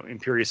 and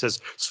Imperius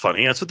says, it's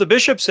funny, that's what the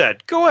bishop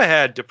said. Go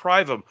ahead,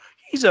 deprive him.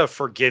 He's a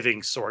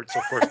forgiving sort, so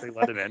of course they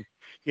let him in.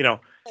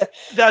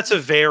 That's a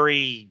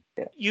very...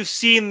 You've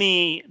seen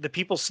the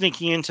people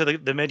sneaking into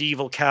the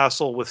medieval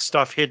castle with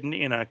stuff hidden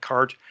in a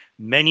cart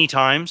many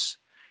times.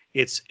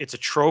 It's a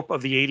trope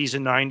of the 80s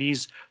and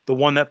 90s. The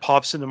one that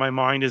pops into my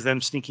mind is them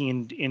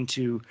sneaking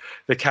into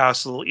the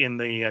castle in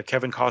the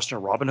Kevin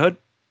Costner Robin Hood.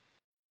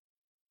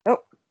 Oh.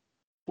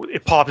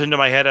 It popped into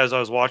my head as I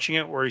was watching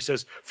it, where he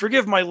says,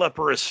 forgive my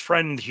leprous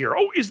friend here.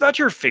 Oh, is that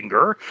your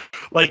finger?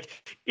 Like,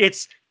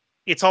 it's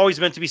always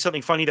meant to be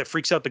something funny that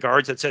freaks out the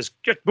guards, that says,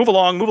 move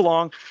along, move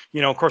along.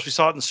 Of course, we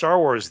saw it in Star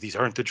Wars. These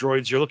aren't the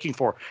droids you're looking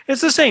for.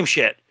 It's the same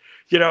shit,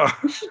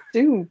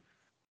 Do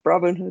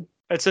Robin Hood.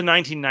 It's a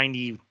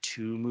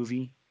 1992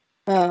 movie.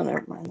 Oh,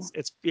 never mind.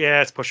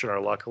 It's pushing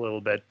our luck a little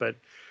bit, but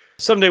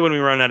someday when we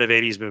run out of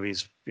 80s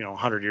movies,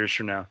 100 years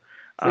from now.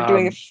 They're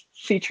doing a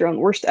feature on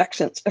worst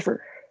accents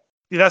ever.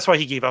 That's why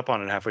he gave up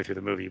on it halfway through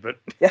the movie,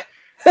 but... Yeah.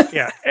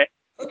 Yeah.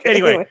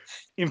 Anyway,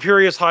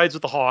 Imperius hides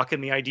with the hawk,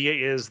 and the idea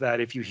is that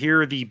if you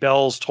hear the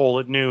bells toll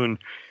at noon,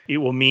 it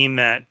will mean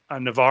that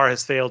Navarre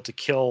has failed to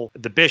kill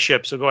the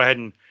bishop, so go ahead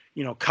and,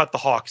 cut the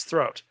hawk's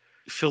throat.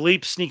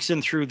 Philippe sneaks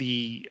in through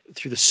the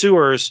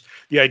sewers,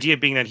 the idea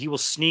being that he will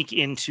sneak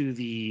into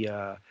the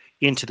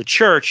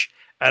church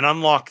and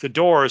unlock the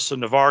doors so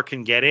Navarre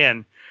can get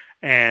in,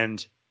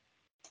 and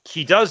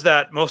he does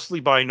that mostly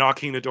by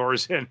knocking the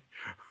doors in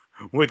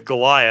with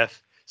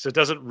Goliath, so it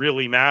doesn't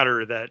really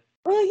matter that...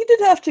 Well, he did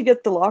have to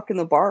get the lock in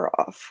the bar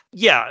off.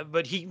 Yeah,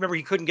 but he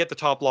couldn't get the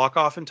top lock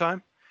off in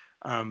time.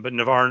 But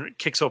Navarre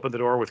kicks open the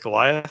door with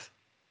Goliath.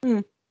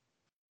 Yeah,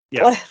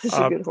 Goliath is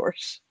a good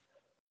horse.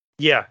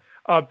 Yeah.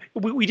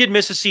 We did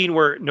miss a scene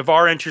where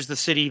Navarre enters the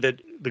city,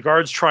 that the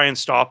guards try and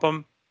stop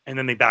him, and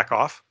then they back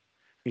off.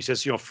 He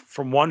says,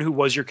 from one who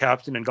was your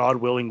captain and God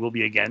willing will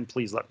be again,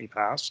 please let me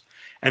pass.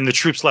 And the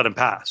troops let him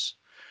pass.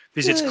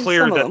 Because it's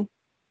clear that...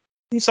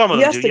 Some of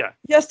them do, yeah.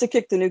 He has to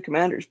kick the new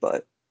commander's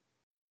butt.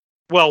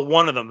 Well,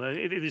 one of them,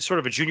 it is sort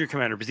of a junior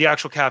commander, but the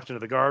actual captain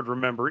of the guard,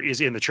 remember, is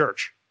in the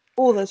church.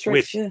 Oh, that's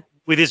right.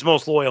 With his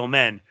most loyal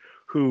men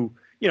who,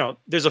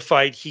 there's a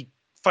fight. He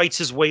fights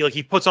his way, like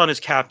he puts on his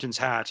captain's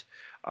hat.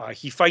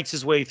 He fights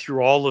his way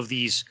through all of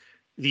these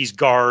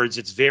guards.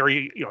 It's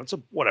very,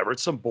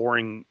 it's some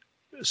boring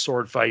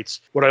sword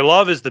fights. What I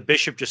love is the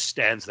bishop just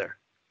stands there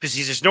because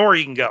there's nowhere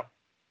he can go.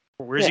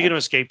 Where's he going to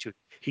escape to?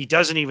 He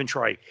doesn't even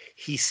try.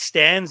 He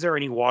stands there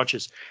and he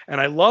watches. And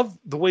I love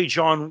the way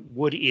John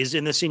Wood is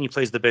in this scene. He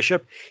plays the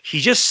bishop. He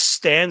just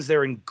stands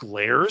there and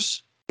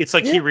glares. It's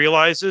like he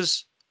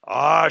realizes,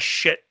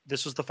 shit,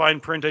 this was the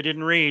fine print I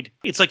didn't read.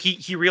 It's like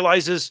he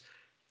realizes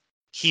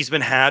he's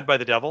been had by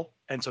the devil.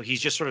 And so he's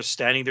just sort of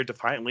standing there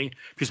defiantly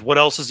because what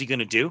else is he going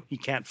to do? He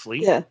can't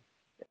flee. Yeah.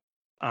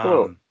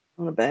 On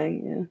a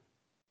bang, yeah.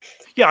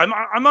 Yeah,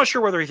 I'm not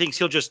sure whether he thinks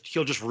he'll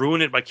just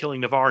ruin it by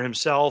killing Navarre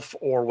himself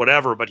or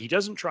whatever, but he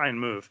doesn't try and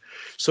move.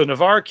 So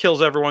Navarre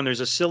kills everyone. There's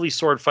a silly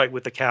sword fight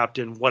with the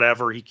captain.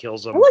 Whatever, he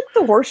kills him. I like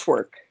the horse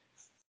work.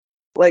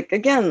 Like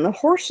again, the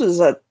horses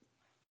that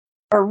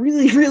are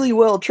really, really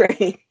well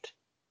trained.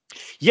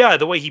 Yeah,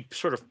 the way he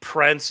sort of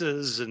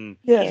prances and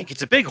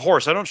it's a big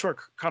horse. I don't know what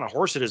kind of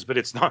horse it is, but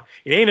it's not.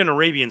 It ain't an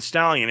Arabian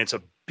stallion. It's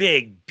a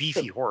big,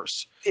 beefy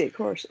horse. Big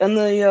horse, and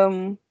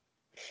the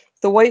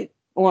white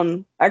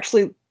one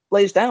actually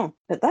lays down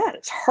at that.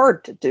 It's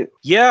hard to do.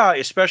 Yeah,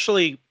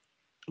 especially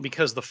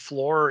because the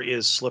floor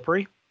is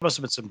slippery. Must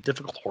have been some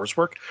difficult horse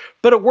work,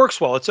 but it works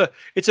well.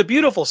 It's a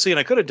beautiful scene.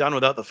 I could have done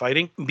without the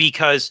fighting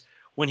because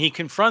when he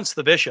confronts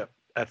the bishop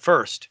at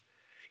first,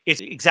 it's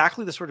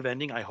exactly the sort of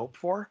ending I hoped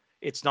for.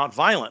 It's not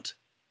violent.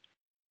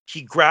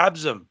 He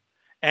grabs him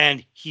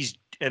and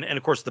and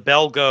of course the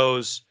bell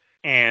goes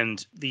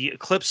and the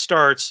eclipse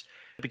starts.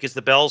 Because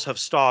the bells have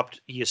stopped,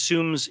 he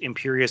assumes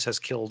Imperius has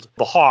killed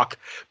the hawk.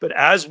 But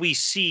as we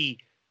see,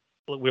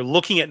 we're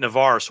looking at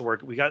Navarre, so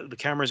the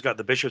camera's got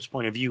the bishop's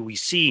point of view. We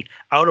see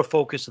out of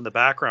focus in the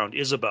background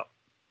Isabeau,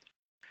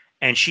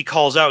 and she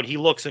calls out. He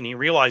looks and he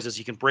realizes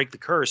he can break the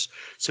curse,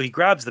 so he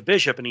grabs the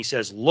bishop and he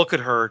says, "Look at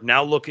her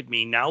now. Look at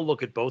me now.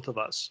 Look at both of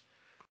us."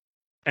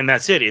 And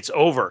that's it. It's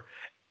over.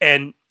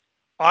 And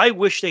I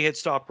wish they had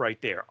stopped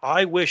right there.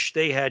 I wish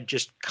they had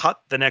just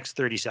cut the next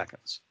 30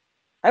 seconds.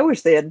 I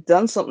wish they had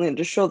done something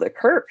to show the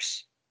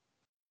curse.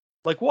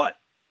 Like what?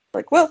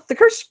 Like, well, the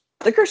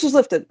curse is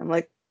lifted. I'm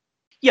like,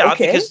 yeah,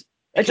 okay, because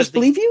I just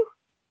believe you.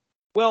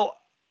 Well,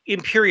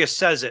 Imperius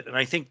says it, and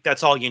I think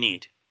that's all you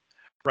need,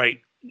 right?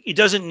 It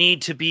doesn't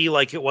need to be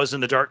like it was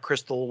in the Dark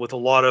Crystal with a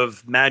lot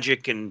of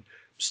magic and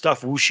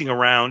stuff whooshing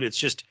around. It's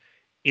just,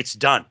 it's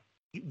done.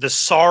 The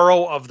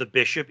sorrow of the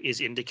bishop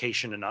is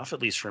indication enough,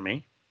 at least for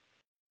me.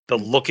 The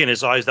look in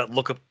his eyes, that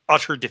look of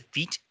utter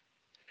defeat.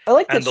 I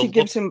like that she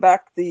gives him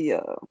back the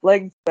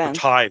leg band. The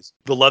ties,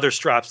 the leather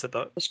straps that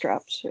the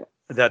straps, yeah.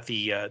 That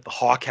the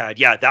Hawk had.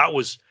 Yeah, that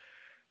was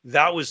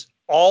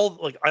all,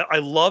 like, I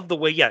love the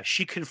way,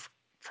 she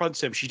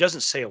confronts him. She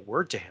doesn't say a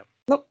word to him.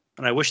 Nope.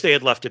 And I wish they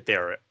had left it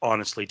there,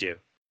 honestly do.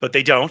 But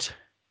they don't.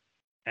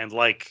 And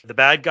like the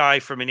bad guy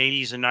from an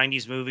 80s and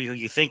 90s movie who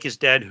you think is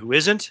dead, who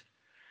isn't,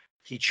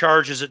 he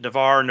charges at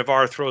Navarre.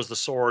 Navarre throws the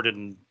sword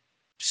and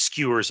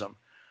skewers him.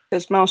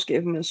 Because Mouse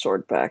gave him his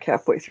sword back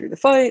halfway through the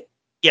fight.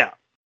 Yeah,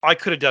 I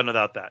could have done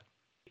without that.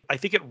 I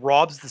think it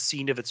robs the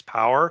scene of its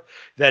power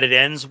that it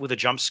ends with a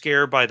jump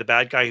scare by the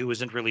bad guy who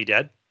isn't really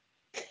dead.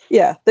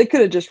 Yeah, they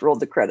could have just rolled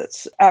the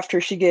credits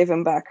after she gave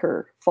him back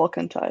her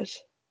falcon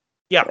ties.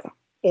 Yeah.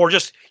 Or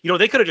just,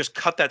 they could have just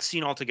cut that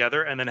scene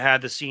altogether and then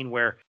had the scene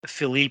where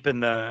Philippe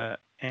and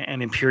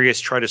Imperius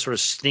try to sort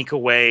of sneak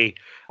away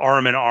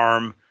arm in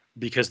arm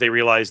because they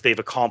realize they've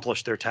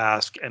accomplished their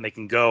task and they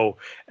can go,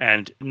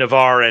 and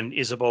Navarre and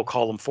Isabeau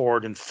call them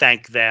forward and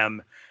thank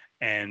them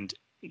and,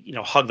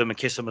 hug them and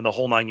kiss them in the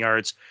whole 9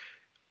 yards.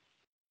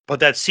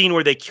 But that scene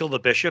where they kill the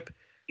bishop,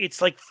 it's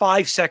like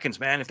 5 seconds,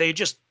 man. If they had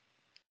just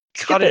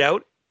cut it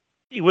out,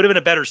 it would have been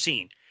a better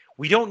scene.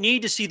 We don't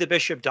need to see the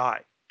bishop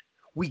die.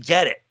 We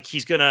get it.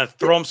 He's going to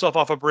throw himself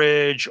off a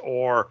bridge,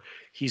 or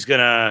he's going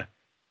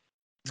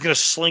to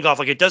slink off.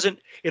 Like, it doesn't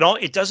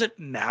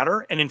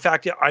matter. And in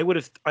fact,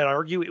 I'd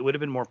argue it would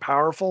have been more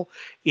powerful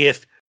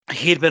if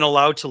he had been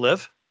allowed to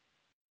live.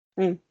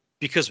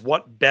 Because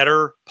what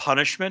better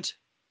punishment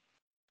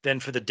than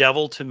for the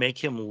devil to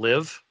make him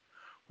live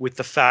with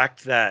the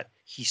fact that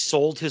he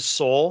sold his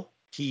soul.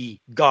 He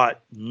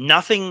got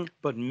nothing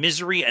but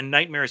misery and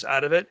nightmares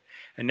out of it.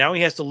 And now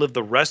he has to live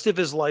the rest of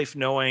his life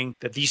knowing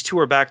that these two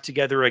are back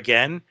together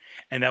again,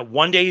 and that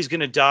one day he's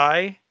going to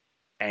die,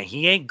 and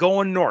he ain't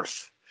going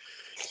north.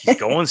 He's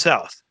going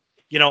south.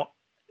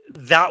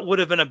 That would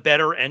have been a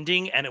better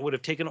ending, and it would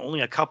have taken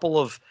only a couple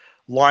of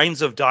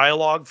lines of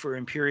dialogue for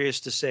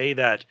Imperius to say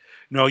that,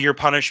 no, your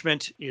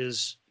punishment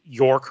is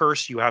your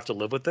curse. You have to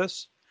live with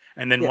this.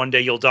 And then one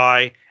day you'll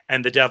die,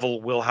 and the devil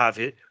will have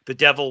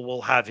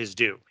his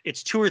due.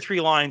 It's 2 or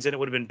 3 lines, and it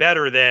would have been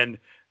better than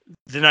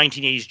the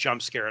 1980s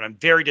jump scare, and I'm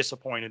very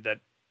disappointed that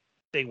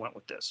they went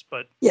with this.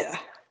 But yeah,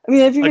 I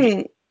mean,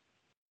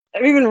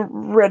 I've even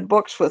read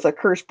books with a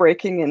curse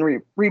breaking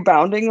and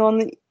rebounding on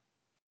the.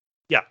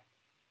 Yeah.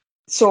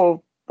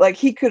 So, like,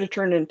 he could have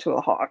turned into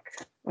a hawk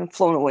and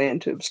flown away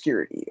into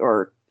obscurity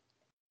or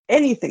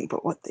anything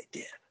but what they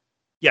did.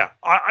 Yeah.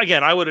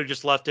 I would have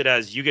just left it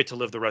as, you get to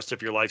live the rest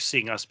of your life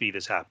seeing us be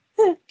this happy.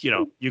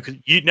 You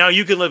can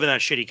live in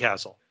that shitty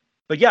castle.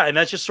 But yeah, and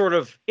that's just sort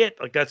of it.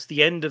 Like, that's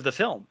the end of the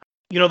film.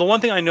 The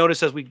one thing I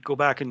noticed as we go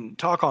back and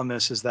talk on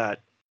this is that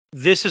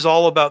this is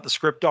all about the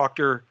script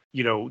doctor,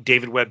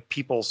 David Webb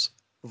Peoples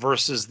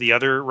versus the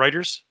other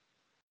writers.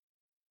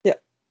 Yeah.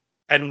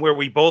 And where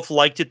we both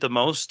liked it the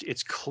most,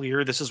 it's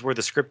clear this is where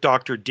the script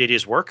doctor did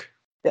his work.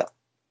 Yeah.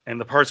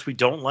 And the parts we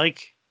don't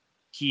like,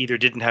 he either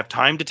didn't have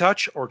time to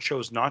touch or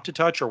chose not to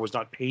touch or was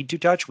not paid to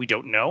touch. We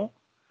don't know.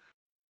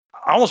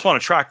 I almost want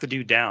to track the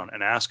dude down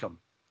and ask him,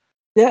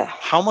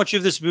 how much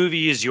of this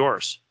movie is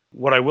yours?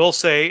 What I will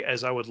say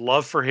is I would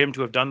love for him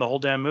to have done the whole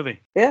damn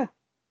movie. Yeah.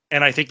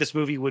 And I think this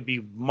movie would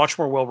be much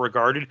more well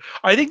regarded.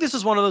 I think this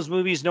is one of those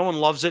movies, no one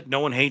loves it, no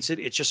one hates it.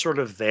 It's just sort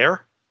of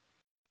there.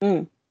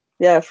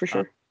 Yeah, for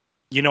sure.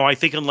 I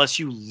think unless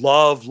you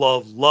love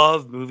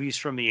movies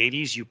from the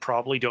 80s, you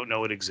probably don't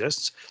know it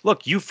exists.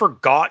 Look, you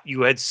forgot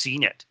you had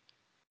seen it.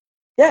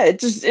 Yeah, it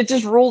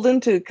just rolled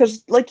into,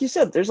 because like you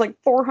said, there's like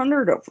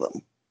 400 of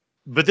them.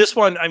 But this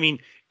one, I mean,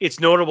 it's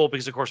notable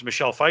because, of course,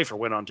 Michelle Pfeiffer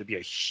went on to be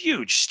a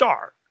huge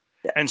star.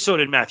 Yeah. And so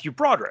did Matthew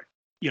Broderick.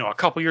 A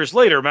couple years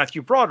later,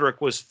 Matthew Broderick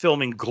was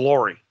filming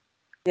Glory.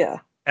 Yeah.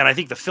 And I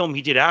think the film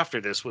he did after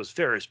this was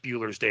Ferris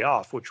Bueller's Day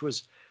Off, which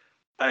was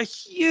a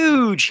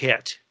huge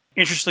hit.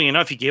 Interestingly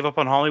enough, he gave up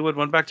on Hollywood,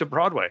 went back to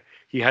Broadway.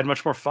 He had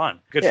much more fun.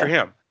 Good for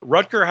him.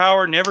 Rutger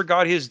Hauer never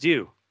got his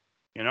due.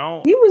 He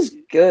was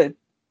good.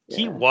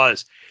 He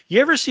was. You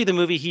ever see the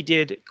movie he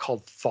did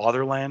called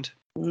Fatherland?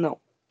 No.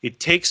 It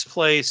takes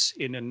place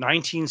in the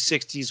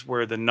 1960s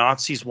where the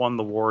Nazis won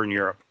the war in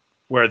Europe,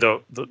 where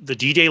the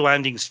D-Day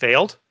landings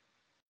failed.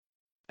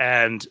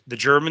 And the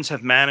Germans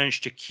have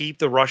managed to keep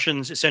the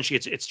Russians. Essentially,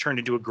 it's turned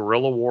into a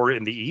guerrilla war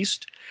in the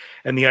East.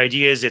 And the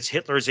idea is it's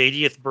Hitler's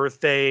 80th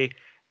birthday,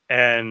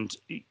 and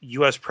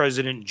U.S.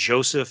 President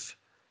Joseph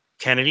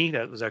Kennedy,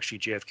 that was actually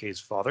JFK's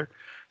father,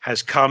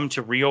 has come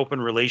to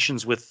reopen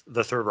relations with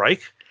the Third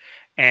Reich.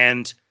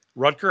 And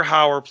Rutger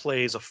Hauer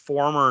plays a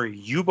former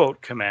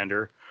U-boat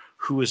commander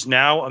who is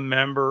now a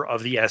member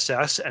of the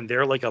SS, and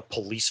they're like a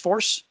police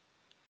force.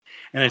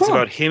 And it's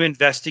about him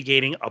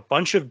investigating a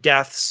bunch of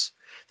deaths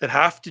that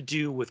have to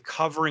do with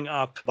covering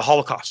up the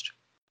Holocaust.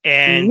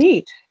 And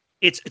neat.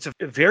 It's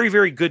a very,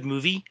 very good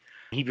movie.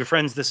 He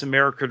befriends this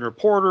American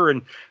reporter,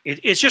 and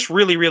it's just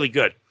really, really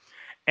good.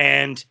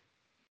 And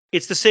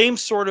it's the same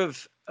sort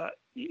of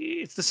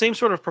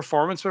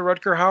performance by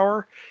Rutger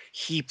Hauer.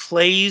 He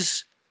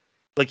plays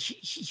like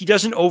he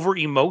doesn't over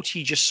emote.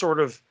 He just sort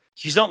of,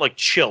 he's not like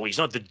chill. He's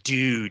not the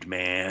dude,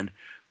 man,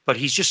 but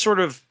he's just sort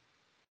of,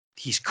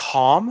 he's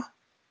calm.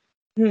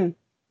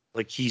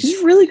 Like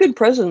he's really good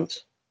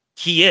presence.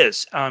 He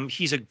is.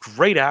 He's a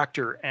great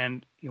actor,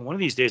 and one of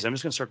these days I'm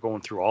just going to start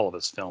going through all of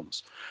his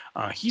films.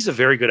 He's a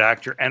very good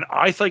actor, and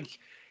I think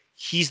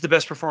he's the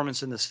best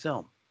performance in this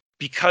film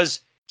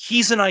because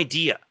he's an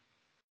idea,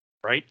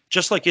 right?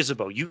 Just like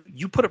Isabeau,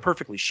 you put it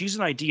perfectly. She's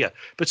an idea,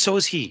 but so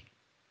is he,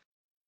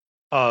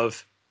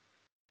 of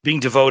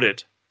being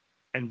devoted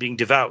and being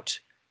devout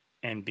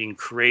and being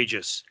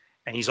courageous,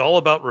 and he's all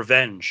about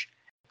revenge.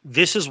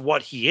 This is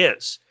what he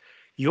is.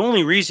 The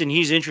only reason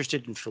he's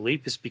interested in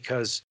Philippe is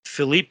because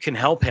Philippe can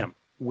help him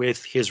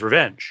with his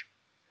revenge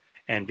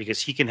and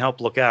because he can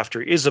help look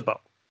after Isabeau.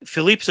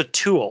 Philippe's a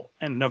tool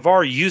and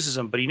Navarre uses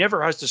him, but he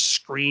never has to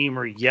scream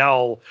or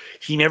yell.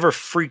 He never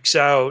freaks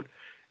out.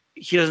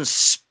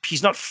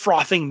 He's not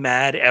frothing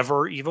mad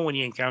ever, even when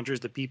he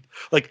encounters the people.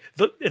 Like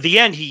at the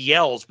end, he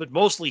yells, but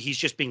mostly he's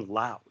just being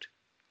loud.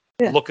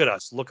 Yeah. Look at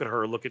us, look at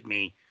her, look at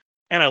me.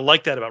 And I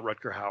like that about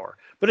Rutger Hauer.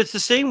 But it's the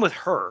same with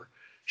her.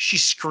 She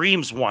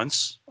screams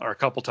once or a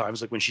couple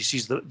times, like when she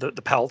sees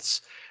the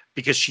pelts,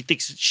 because she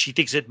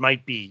thinks it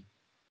might be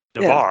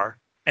Navarre,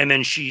 and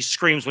then she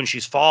screams when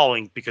she's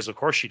falling because, of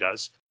course, she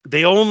does.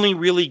 They only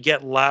really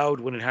get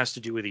loud when it has to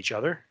do with each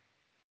other,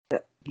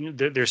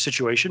 their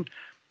situation.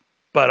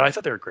 But I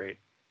thought they were great.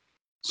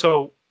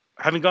 So,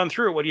 having gone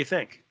through it, what do you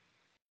think?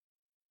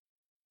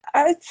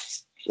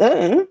 It's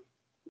a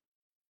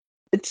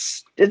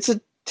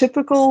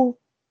typical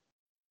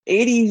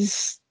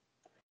 80s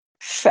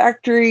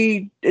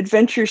factory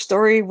adventure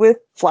story with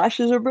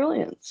flashes of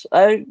brilliance.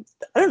 I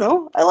don't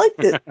know. I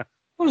liked it. It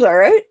was all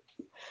right.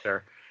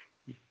 Sure.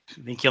 You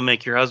think you'll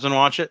make your husband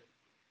watch it?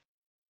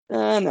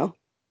 No.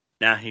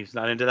 Nah, he's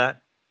not into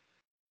that?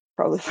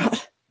 Probably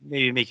not.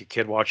 Maybe make your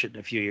kid watch it in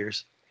a few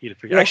years.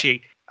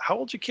 Actually, how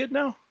old's your kid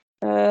now?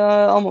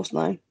 Almost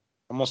 9.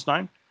 Almost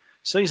 9?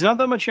 So he's not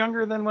that much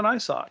younger than when I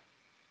saw it.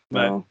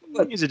 But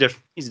he's a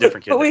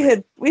different kid. But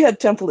we had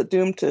Temple of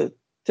Doom to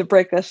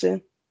break us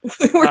in.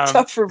 We were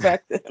tougher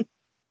back then.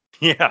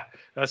 Yeah,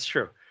 that's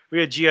true. We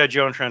had G.I.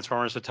 Joe and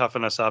Transformers to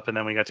toughen us up, and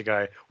then we got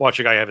to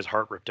watch a guy have his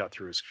heart ripped out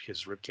through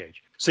his rib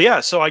cage. So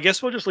yeah, I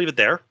guess we'll just leave it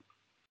there.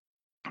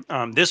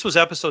 This was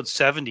episode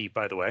 70,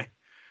 by the way.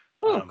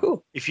 Oh,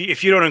 cool. If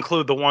you don't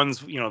include the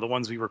ones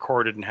we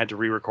recorded and had to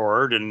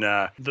re-record, and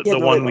the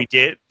one we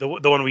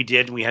did,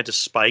 and we had to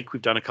spike.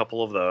 We've done a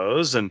couple of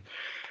those, and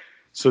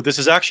so this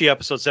is actually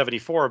episode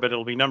 74, but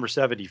it'll be number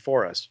 70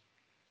 for us.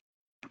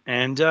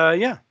 And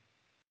yeah.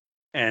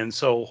 And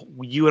so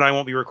you and I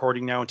won't be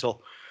recording now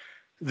until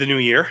the new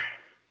year.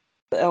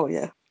 Oh,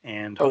 yeah.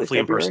 And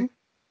hopefully in person.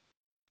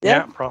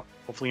 Yeah.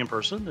 Hopefully in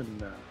person.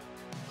 And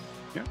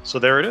yeah, so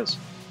there it is.